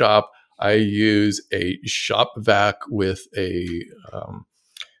my shop, I use a shop vac with a,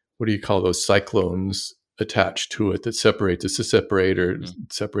 what do you call those, cyclones attached to it that separates. It's a separator,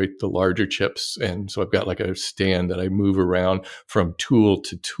 separate the larger chips. And so I've got like a stand that I move around from tool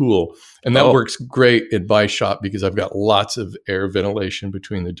to tool. And that works great in my shop because I've got lots of air ventilation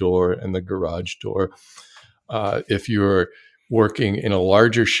between the door and the garage door. If you're working in a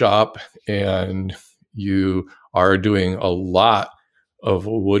larger shop and you are doing a lot of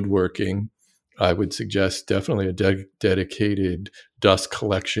woodworking, I would suggest definitely a dedicated dust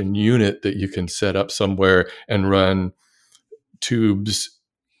collection unit that you can set up somewhere and run tubes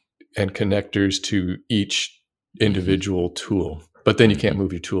and connectors to each individual tool. But then you can't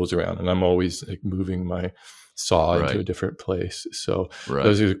move your tools around. And I'm always like moving my saw into a different place. So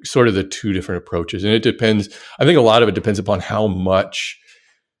those are sort of the two different approaches. And it depends. I think a lot of it depends upon how much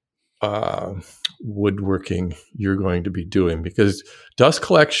woodworking you're going to be doing, because dust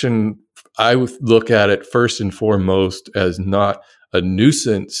collection, I would look at it first and foremost as not a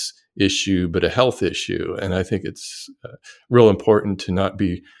nuisance issue, but a health issue. And I think it's real important to not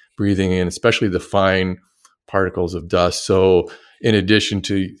be breathing in, especially the fine particles of dust. So in addition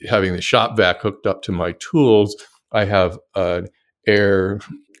to having the shop vac hooked up to my tools, I have an air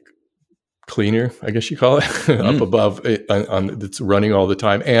cleaner, I guess you call it, up above that's running all the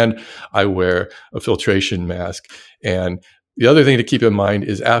time. And I wear a filtration mask. And the other thing to keep in mind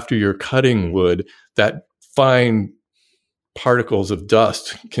is after you're cutting wood, that fine particles of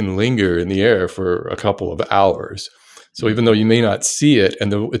dust can linger in the air for a couple of hours. So even though you may not see it,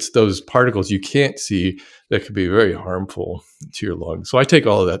 and it's those particles you can't see that could be very harmful to your lungs. So I take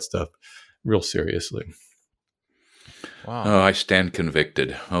all of that stuff real seriously. Wow. Oh, I stand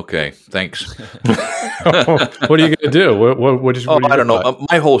convicted. Okay, thanks. What are you going to do? What is? I don't know.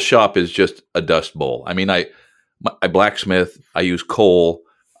 My whole shop is just a dust bowl. I mean, I blacksmith. I use coal.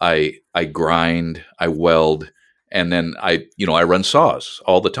 I grind. I weld, and then I run saws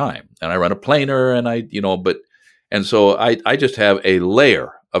all the time, and I run a planer, and and so I just have a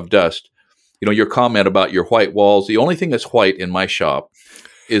layer of dust. Your comment about your white walls. The only thing that's white in my shop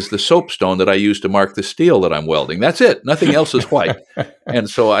is the soapstone that I use to mark the steel that I'm welding. That's it. Nothing else is white. And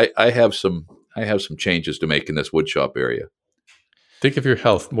so I have some changes to make in this wood shop area. Think of your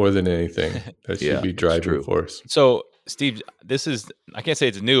health more than anything. That should be driving force. So, Steve, I can't say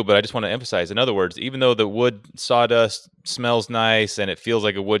it's new, but I just want to emphasize, in other words, even though the wood sawdust smells nice and it feels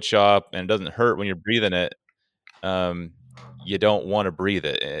like a wood shop and it doesn't hurt when you're breathing it, you don't want to breathe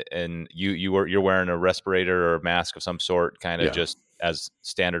it. And you're wearing a respirator or a mask of some sort, kind of just as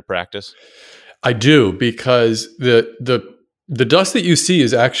standard practice? I do, because the dust that you see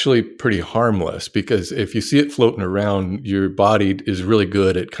is actually pretty harmless, because if you see it floating around, your body is really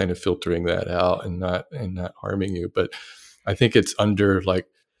good at kind of filtering that out and not harming you. But I think it's under like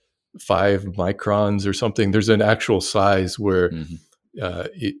 5 microns or something. There's an actual size where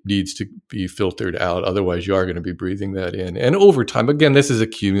it needs to be filtered out. Otherwise, you are going to be breathing that in. And over time, again, this is a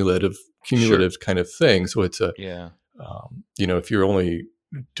cumulative kind of thing. So it's if you're only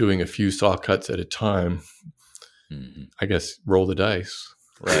doing a few saw cuts at a time, I guess roll the dice.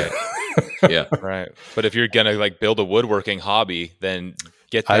 Right. Yeah. Right. But if you're going to like build a woodworking hobby, then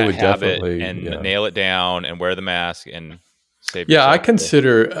get that habit and nail it down and wear the mask and save yourself.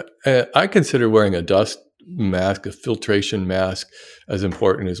 Yeah, I consider wearing a dust mask, a filtration mask, as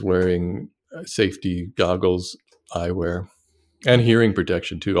important as wearing safety goggles, eyewear, and hearing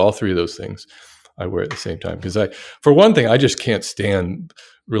protection too. All 3 of those things I wear at the same time, because for one thing, I just can't stand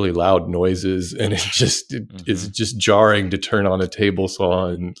really loud noises, and it's just jarring to turn on a table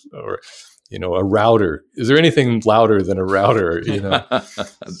saw or a router. Is there anything louder than a router?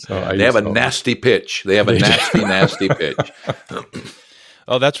 So they have a nasty pitch. They have a nasty pitch.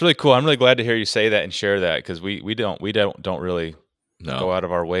 Oh, that's really cool. I'm really glad to hear you say that and share that, because we don't really go out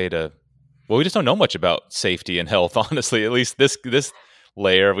of our way to. Well, we just don't know much about safety and health, honestly. At least this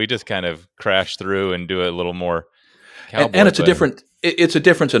layer, we just kind of crash through and do it a little more cowboy. And it's a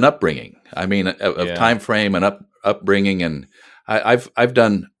difference in upbringing. I mean, of time frame and upbringing. And I've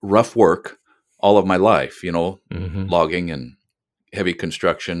done rough work all of my life, logging and heavy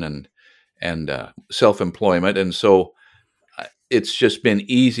construction and self-employment. And so it's just been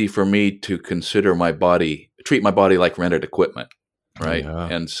easy for me to treat my body like rented equipment. Right. Yeah.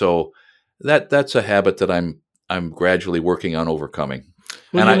 And so that's a habit that I'm gradually working on overcoming.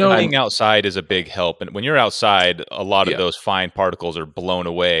 Well, and being outside is a big help. And when you're outside, a lot of those fine particles are blown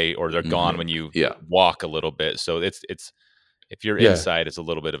away, or they're gone when you walk a little bit. So it's if you're inside, it's a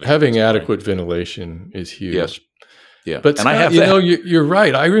little bit of having adequate ventilation is huge. Yes. Yeah. But Scott, you're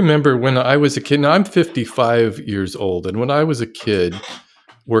right. I remember when I was a kid. Now I'm 55 years old, and when I was a kid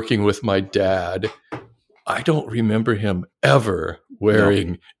working with my dad, I don't remember him ever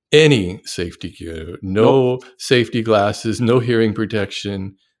wearing any safety gear, no safety glasses, no hearing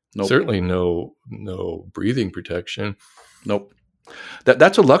protection, certainly no breathing protection. Nope.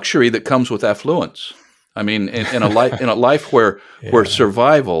 That's a luxury that comes with affluence. I mean, in a life where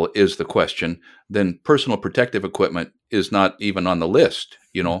survival is the question, then personal protective equipment is not even on the list,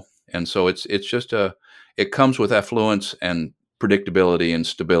 And so it's just it comes with affluence and predictability and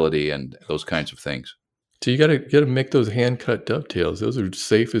stability and those kinds of things. So you got to make those hand cut dovetails. Those are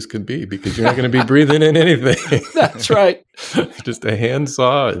safe as can be because you're not going to be breathing in anything. That's right. Just a hand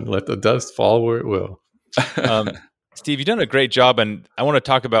saw and let the dust fall where it will. Steve, you've done a great job, and I want to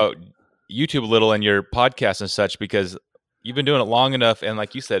talk about YouTube a little and your podcast and such because you've been doing it long enough, and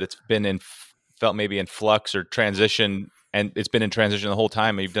like you said, it's been felt maybe in flux or transition, and it's been in transition the whole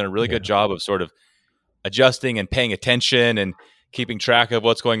time. And you've done a really good job of sort of adjusting and paying attention and keeping track of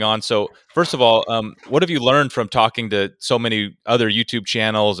what's going on. So first of all, what have you learned from talking to so many other YouTube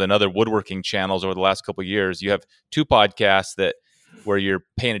channels and other woodworking channels over the last couple of years? You have 2 podcasts where you're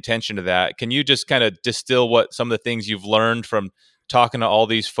paying attention to that. Can you just kind of distill what some of the things you've learned from talking to all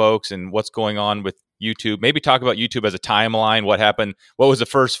these folks and what's going on with YouTube? Maybe talk about YouTube as a timeline. What happened? What was the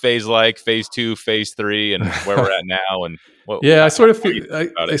first phase like? Phase 2, phase 3, and where we're at now? And I sort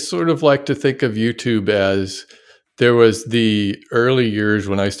of like to think of YouTube as there was the early years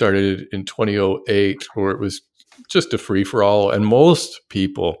when I started in 2008, where it was just a free for all, and most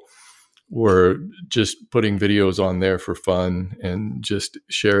people were just putting videos on there for fun and just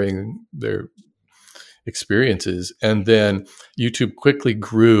sharing their experiences. And then YouTube quickly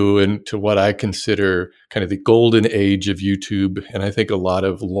grew into what I consider kind of the golden age of YouTube. And I think a lot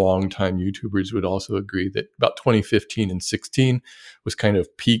of longtime YouTubers would also agree that about 2015 and 16 was kind of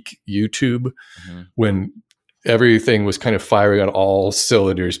peak YouTube, when everything was kind of firing on all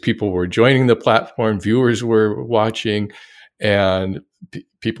cylinders. People were joining the platform, viewers were watching, and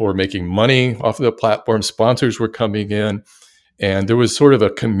people were making money off of the platform. Sponsors were coming in. And there was sort of a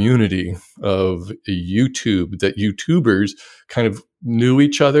community of YouTube that YouTubers kind of knew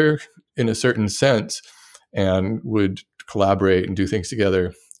each other in a certain sense and would collaborate and do things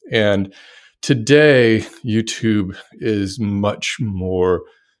together. And today, YouTube is much more,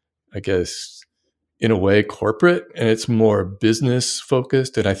 I guess, in a way, corporate, and it's more business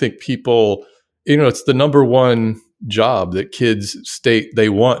focused. And I think people, it's the number one job that kids state they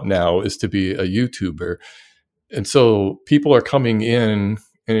want now is to be a YouTuber. And so people are coming in,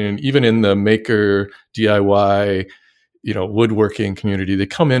 and even in the maker DIY, woodworking community, they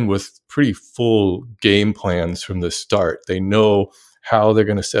come in with pretty full game plans from the start. They know how they're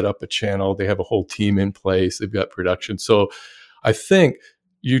going to set up a channel. They have a whole team in place. They've got production. So I think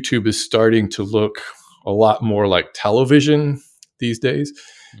YouTube is starting to look a lot more like television these days.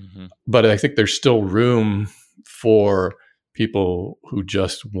 But I think there's still room for people who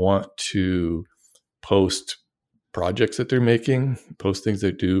just want to post projects that they're making, post things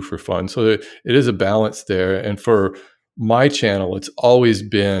they do for fun. So it is a balance there. And for my channel, it's always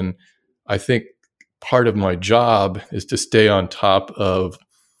been, I think part of my job is to stay on top of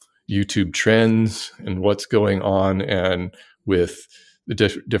YouTube trends and what's going on, and with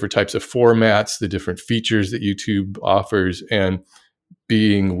the different types of formats, the different features that YouTube offers, and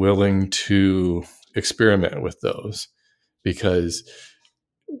being willing to experiment with those. Because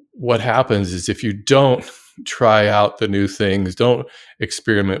what happens is if you don't try out the new things, don't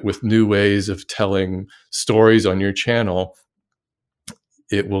experiment with new ways of telling stories on your channel,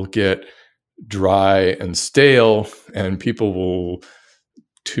 it will get dry and stale, and people will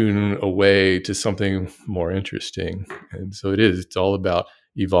tune away to something more interesting. And so it's all about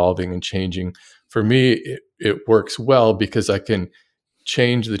evolving and changing. For me, it works well because I can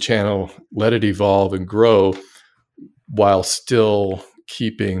change the channel, let it evolve and grow while still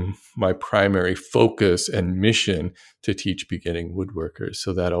keeping my primary focus and mission to teach beginning woodworkers.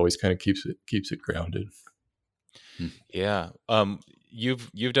 So that always kind of keeps it grounded. Yeah.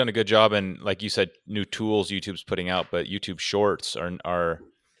 You've done a good job, and like you said, new tools YouTube's putting out, but YouTube Shorts are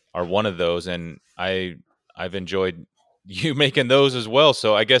one of those, and I've enjoyed you making those as well.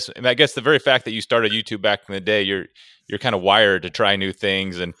 So I guess the very fact that you started YouTube back in the day, you're kind of wired to try new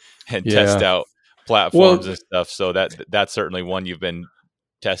things and test out platforms and stuff. So that's certainly one you've been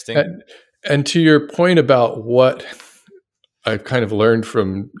testing. And to your point about what I've kind of learned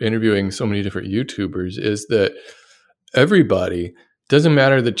from interviewing so many different YouTubers is that everybody, doesn't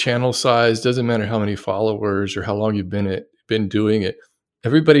matter the channel size, doesn't matter how many followers or how long you've been doing it,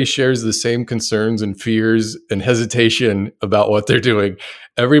 everybody shares the same concerns and fears and hesitation about what they're doing.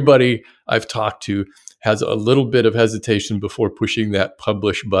 Everybody I've talked to has a little bit of hesitation before pushing that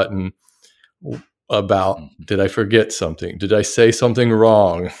publish button. about, did I forget something? Did I say something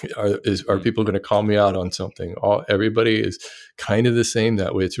wrong? Are people going to call me out on something? Everybody is kind of the same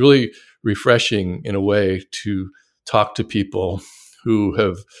that way. It's really refreshing in a way to talk to people who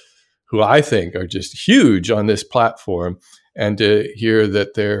I think are just huge on this platform, and to hear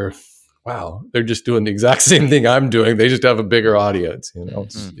that they're just doing the exact same thing I'm doing. They just have a bigger audience.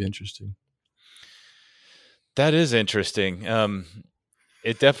 It's interesting. That is interesting.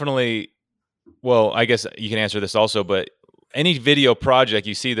 It definitely, well, I guess you can answer this also, but any video project,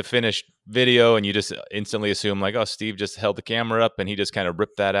 you see the finished video and you just instantly assume like, oh, Steve just held the camera up and he just kind of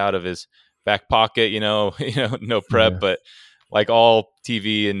ripped that out of his back pocket, no prep, but like all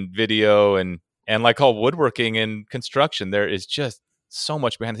TV and video and like all woodworking and construction, there is just so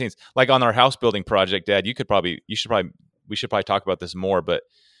much behind the scenes. Like on our house building project, Dad, we should probably talk about this more, but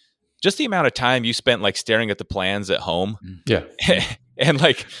just the amount of time you spent like staring at the plans at home, and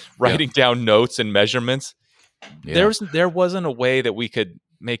like writing down notes and measurements. Yeah. There wasn't a way that we could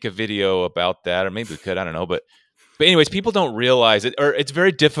make a video about that, or maybe we could, I don't know. But anyways, people don't realize it, or it's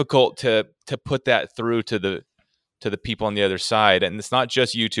very difficult to put that through to the people on the other side. And it's not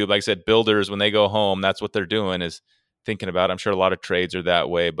just YouTube. Like I said, builders, when they go home, that's what they're doing, is thinking about it. I'm sure a lot of trades are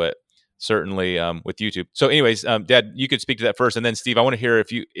that way, but certainly with YouTube. So anyways, Dad, you could speak to that first. And then Steve, I want to hear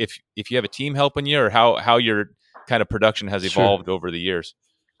if you have a team helping you, or how your kind of production has evolved over the years.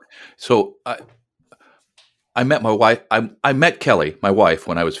 So I met my wife. I met Kelly, my wife,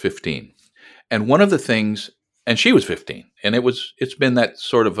 when I was 15. And one of the things, and she was 15, and it's been that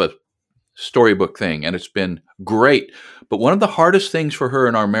sort of a storybook thing, and it's been great. But one of the hardest things for her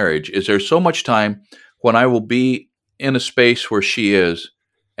in our marriage is there's so much time when I will be in a space where she is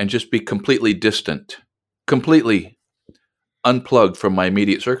and just be completely distant, completely unplugged from my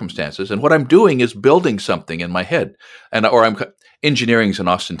immediate circumstances. And what I'm doing is building something in my head. Engineering is an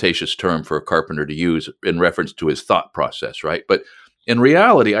ostentatious term for a carpenter to use in reference to his thought process, right? But in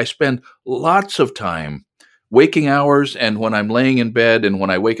reality, I spend lots of time, waking hours, and when I'm laying in bed and when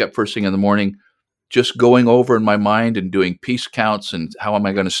I wake up first thing in the morning, just going over in my mind and doing piece counts and how am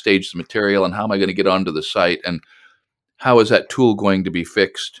I going to stage the material and how am I going to get onto the site and how is that tool going to be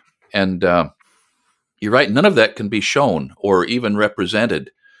fixed? And you're right, none of that can be shown or even represented,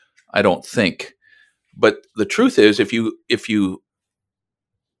 I don't think. But the truth is, if you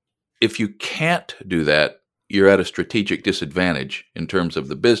can't do that, you're at a strategic disadvantage in terms of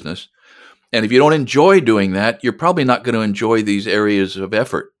the business. And if you don't enjoy doing that, you're probably not going to enjoy these areas of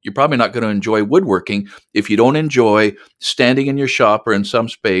effort. You're probably not going to enjoy woodworking if you don't enjoy standing in your shop or in some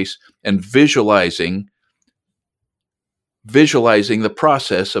space and visualizing the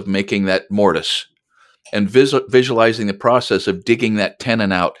process of making that mortise and visualizing the process of digging that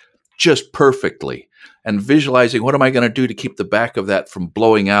tenon out just perfectly and visualizing what am I going to do to keep the back of that from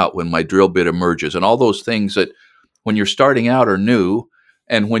blowing out when my drill bit emerges, and all those things that when you're starting out are new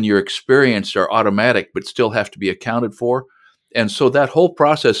and when you're experienced are automatic but still have to be accounted for. And so that whole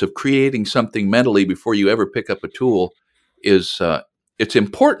process of creating something mentally before you ever pick up a tool is it's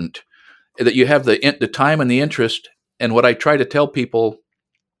important that you have the time and the interest. And what I try to tell people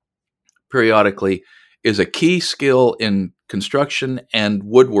periodically is a key skill in construction and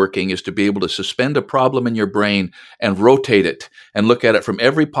woodworking is to be able to suspend a problem in your brain and rotate it and look at it from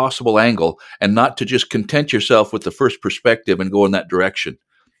every possible angle, and not to just content yourself with the first perspective and go in that direction,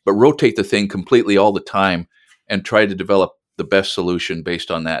 but rotate the thing completely all the time and try to develop the best solution based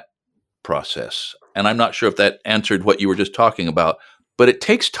on that process. And I'm not sure if that answered what you were just talking about, but it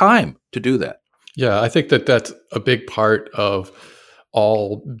takes time to do that. Yeah, I think that's a big part of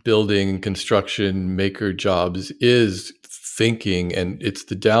all building construction maker jobs is thinking, and it's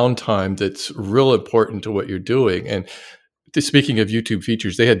the downtime that's real important to what you're doing. And speaking of YouTube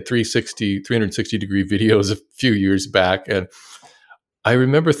features, they had 360 degree videos a few years back. And I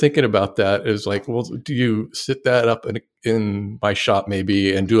remember thinking about that as like, well, do you sit that up in my shop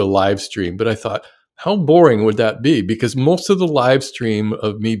maybe and do a live stream? But I thought, how boring would that be? Because most of the live stream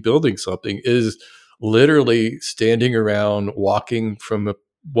of me building something is literally standing around, walking from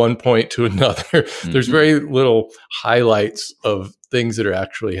one point to another. Mm-hmm. There's very little highlights of things that are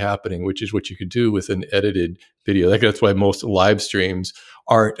actually happening, which is what you could do with an edited video. That's why most live streams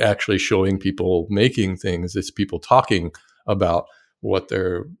aren't actually showing people making things. It's people talking about what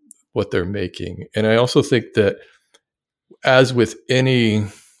they're making. And I also think that, as with any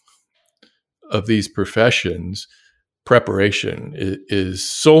of these professions, preparation is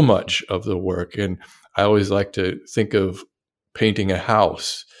so much of the work. And I always like to think of painting a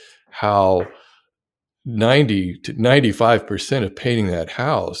house, how 90 to 95% of painting that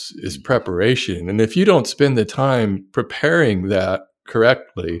house is preparation. And if you don't spend the time preparing that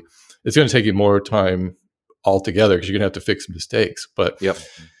correctly, it's going to take you more time altogether because you're going to have to fix mistakes. But Yep.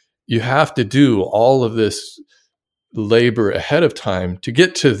 you have to do all of this labor ahead of time to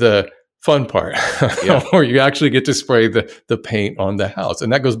get to the fun part, where you actually get to spray the paint on the house,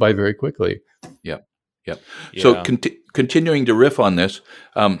 and that goes by very quickly. Yep. So continuing to riff on this,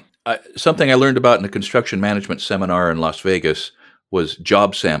 something I learned about in a construction management seminar in Las Vegas was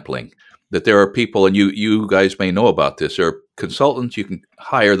job sampling. That there are people, and you guys may know about this, there are consultants you can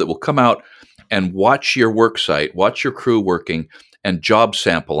hire that will come out and watch your work site, watch your crew working, and job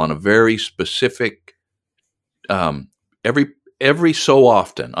sample on a very specific, every so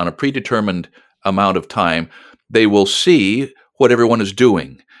often, on a predetermined amount of time, they will see what everyone is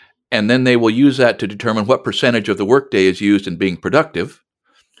doing. And then they will use that to determine what percentage of the workday is used in being productive,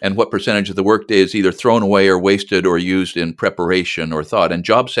 and what percentage of the workday is either thrown away or wasted or used in preparation or thought. And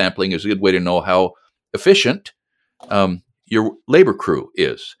job sampling is a good way to know how efficient your labor crew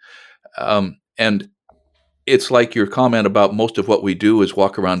is. And it's like your comment about most of what we do is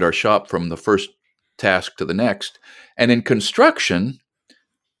walk around our shop from the first task to the next. And in construction,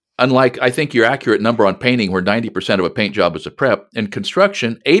 unlike, I think, your accurate number on painting, where 90% of a paint job is a prep, in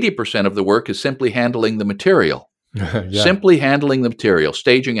construction, 80% of the work is simply handling the material. Simply handling the material.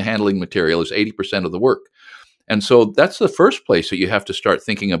 Staging and handling material is 80% of the work. And so that's the first place that you have to start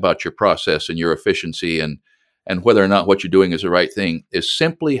thinking about your process and your efficiency and whether or not what you're doing is the right thing, is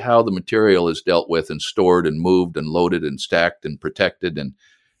simply how the material is dealt with and stored and moved and loaded and stacked and protected and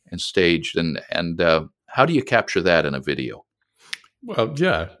staged. And how do you capture that in a video? Well,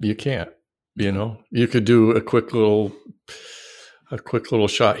 yeah, you can't. You could do a quick little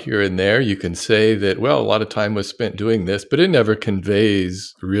shot here and there. You can say that, well, a lot of time was spent doing this, but it never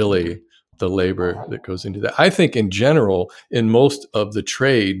conveys really the labor that goes into that. I think in general, in most of the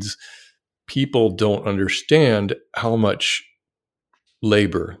trades, people don't understand how much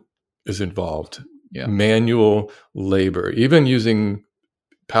labor is involved. Yeah. Manual labor, even using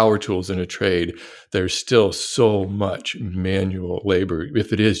power tools in a trade, there's still so much manual labor,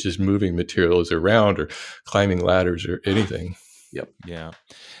 if it is just moving materials around or climbing ladders or anything. Yep. Yeah.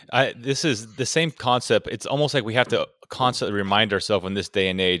 This is the same concept. It's almost like we have to constantly remind ourselves in this day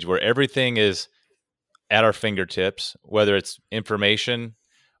and age where everything is at our fingertips, whether it's information,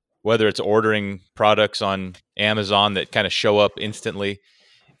 whether it's ordering products on Amazon that kind of show up instantly.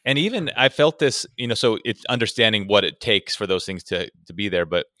 And even I felt this, so it's understanding what it takes for those things to be there.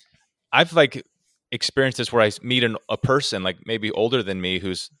 But I've experienced this where I meet a person like maybe older than me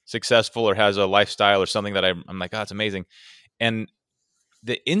who's successful or has a lifestyle or something that I'm like, oh, it's amazing. And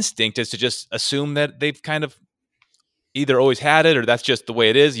the instinct is to just assume that they've kind of either always had it or that's just the way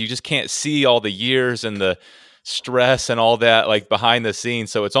it is. You just can't see all the years and the stress and all that behind the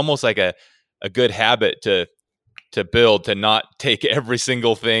scenes. So it's almost like a good habit to build, to not take every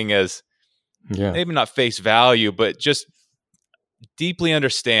single thing as maybe not face value, but just deeply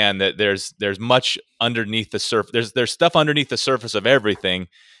understand that there's much underneath the surface. There's stuff underneath the surface of everything.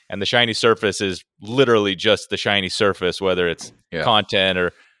 And the shiny surface is literally just the shiny surface, whether it's content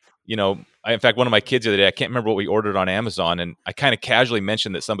or, in fact, one of my kids the other day, I can't remember what we ordered on Amazon. And I kind of casually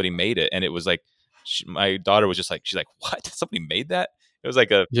mentioned that somebody made it. And it was my daughter was just she's like, what? Somebody made that? It was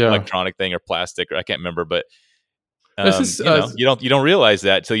like a electronic thing or plastic, or I can't remember, but you don't realize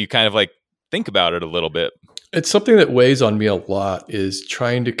that till you kind of think about it a little bit. It's something that weighs on me a lot, is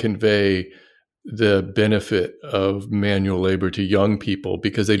trying to convey the benefit of manual labor to young people,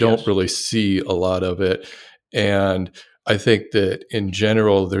 because they don't really see a lot of it. And I think that in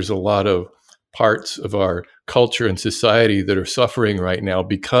general, there's a lot of parts of our culture and society that are suffering right now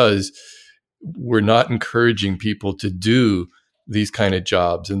because we're not encouraging people to do these kind of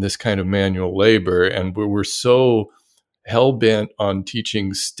jobs and this kind of manual labor. And we're so hell-bent on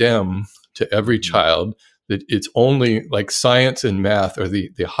teaching STEM to every child that it's only science and math are the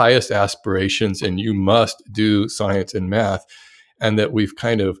highest aspirations, and you must do science and math. And that we've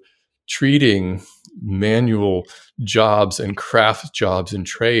kind of treating manual jobs and craft jobs and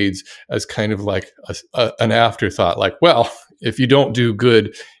trades as kind of an afterthought. Well, if you don't do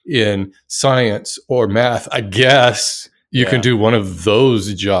good in science or math, I guess you can do one of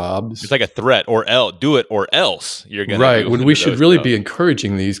those jobs. It's like a threat, or do it or else you're going to right. When we should really be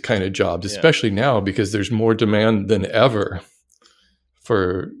encouraging these kind of jobs, especially now because there's more demand than ever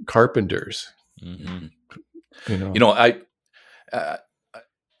for carpenters. Mm-hmm.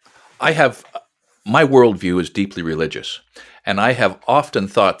 I have, my worldview is deeply religious, and I have often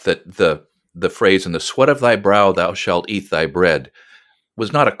thought that the phrase, "in the sweat of thy brow thou shalt eat thy bread,"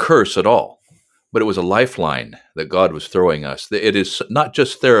 was not a curse at all, but it was a lifeline that God was throwing us. It is not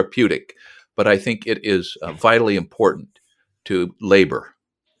just therapeutic, but I think it is vitally important to labor.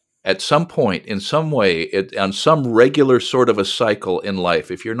 at some point, in some way, on some regular sort of a cycle in life,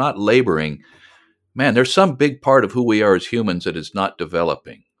 if you're not laboring, man, there's some big part of who we are as humans that is not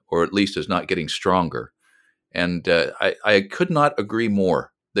developing, or at least is not getting stronger. And I could not agree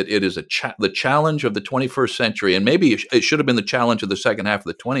more that it is the challenge of the 21st century, and maybe it should have been the challenge of the second half of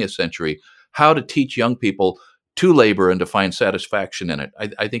the 20th century, how to teach young people to labor and to find satisfaction in it.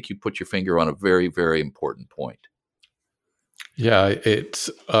 I think you put your finger on a very, very important point. Yeah, it's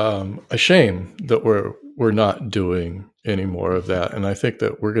a shame that we're not doing any more of that, and I think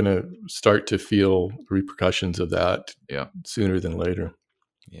that we're going to start to feel repercussions of that sooner than later.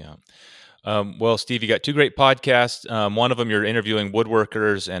 Yeah. Well, Steve, you got two great podcasts. One of them, you're interviewing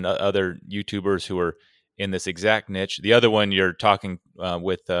woodworkers and other YouTubers who are in this exact niche. The other one, you're talking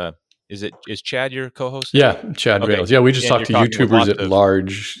with. Is Chad your co-host? Yeah, Chad Rails. Yeah, we just talk to YouTubers at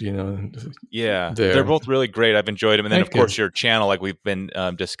large. Yeah, they're both really great. I've enjoyed them. And then, of course, your channel, like we've been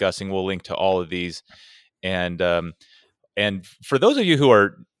discussing, we'll link to all of these. And for those of you who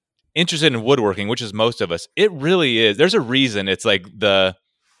are interested in woodworking, which is most of us, it really is. There's a reason it's like the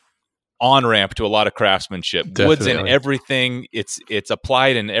on-ramp to a lot of craftsmanship. Definitely. Wood's in everything. It's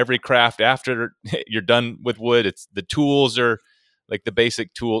applied in every craft after you're done with wood. It's the tools are like the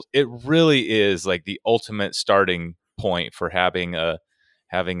basic tools. It really is like the ultimate starting point for having a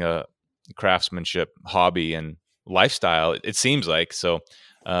craftsmanship hobby and lifestyle. It seems like. So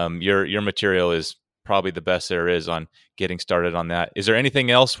your material is probably the best there is on getting started on that. Is there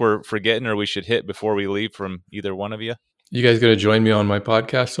anything else we're forgetting or we should hit before we leave from either one of you? You guys going to join me on my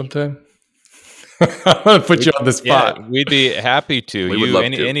podcast sometime? I'm going to put you on the spot. Yeah, we'd be happy to. We would love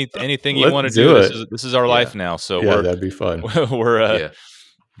to. Anything you want to do. This is our life now. So that'd be fun. We're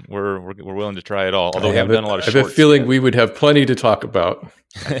willing to try it all. Although we haven't done a lot of shorts. I have a feeling we would have plenty to talk about.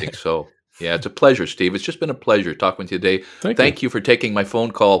 I think so. Yeah, it's a pleasure, Steve. It's just been a pleasure talking with you today. Thank you for taking my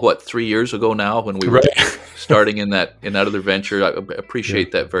phone call, 3 years ago now when we were starting in that other venture. I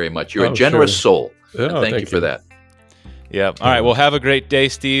appreciate that very much. You're a generous soul. Thank you for that. Yeah. All right. Well, have a great day,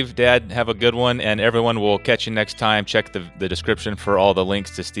 Steve. Dad, have a good one. And everyone, will catch you next time. Check the description for all the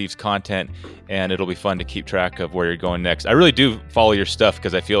links to Steve's content, and it'll be fun to keep track of where you're going next. I really do follow your stuff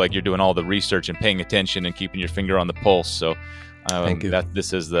because I feel like you're doing all the research and paying attention and keeping your finger on the pulse. So thank you.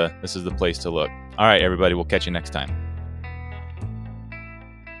 This is the place to look. All right, everybody. We'll catch you next time.